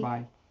 Bye.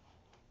 Bye-bye.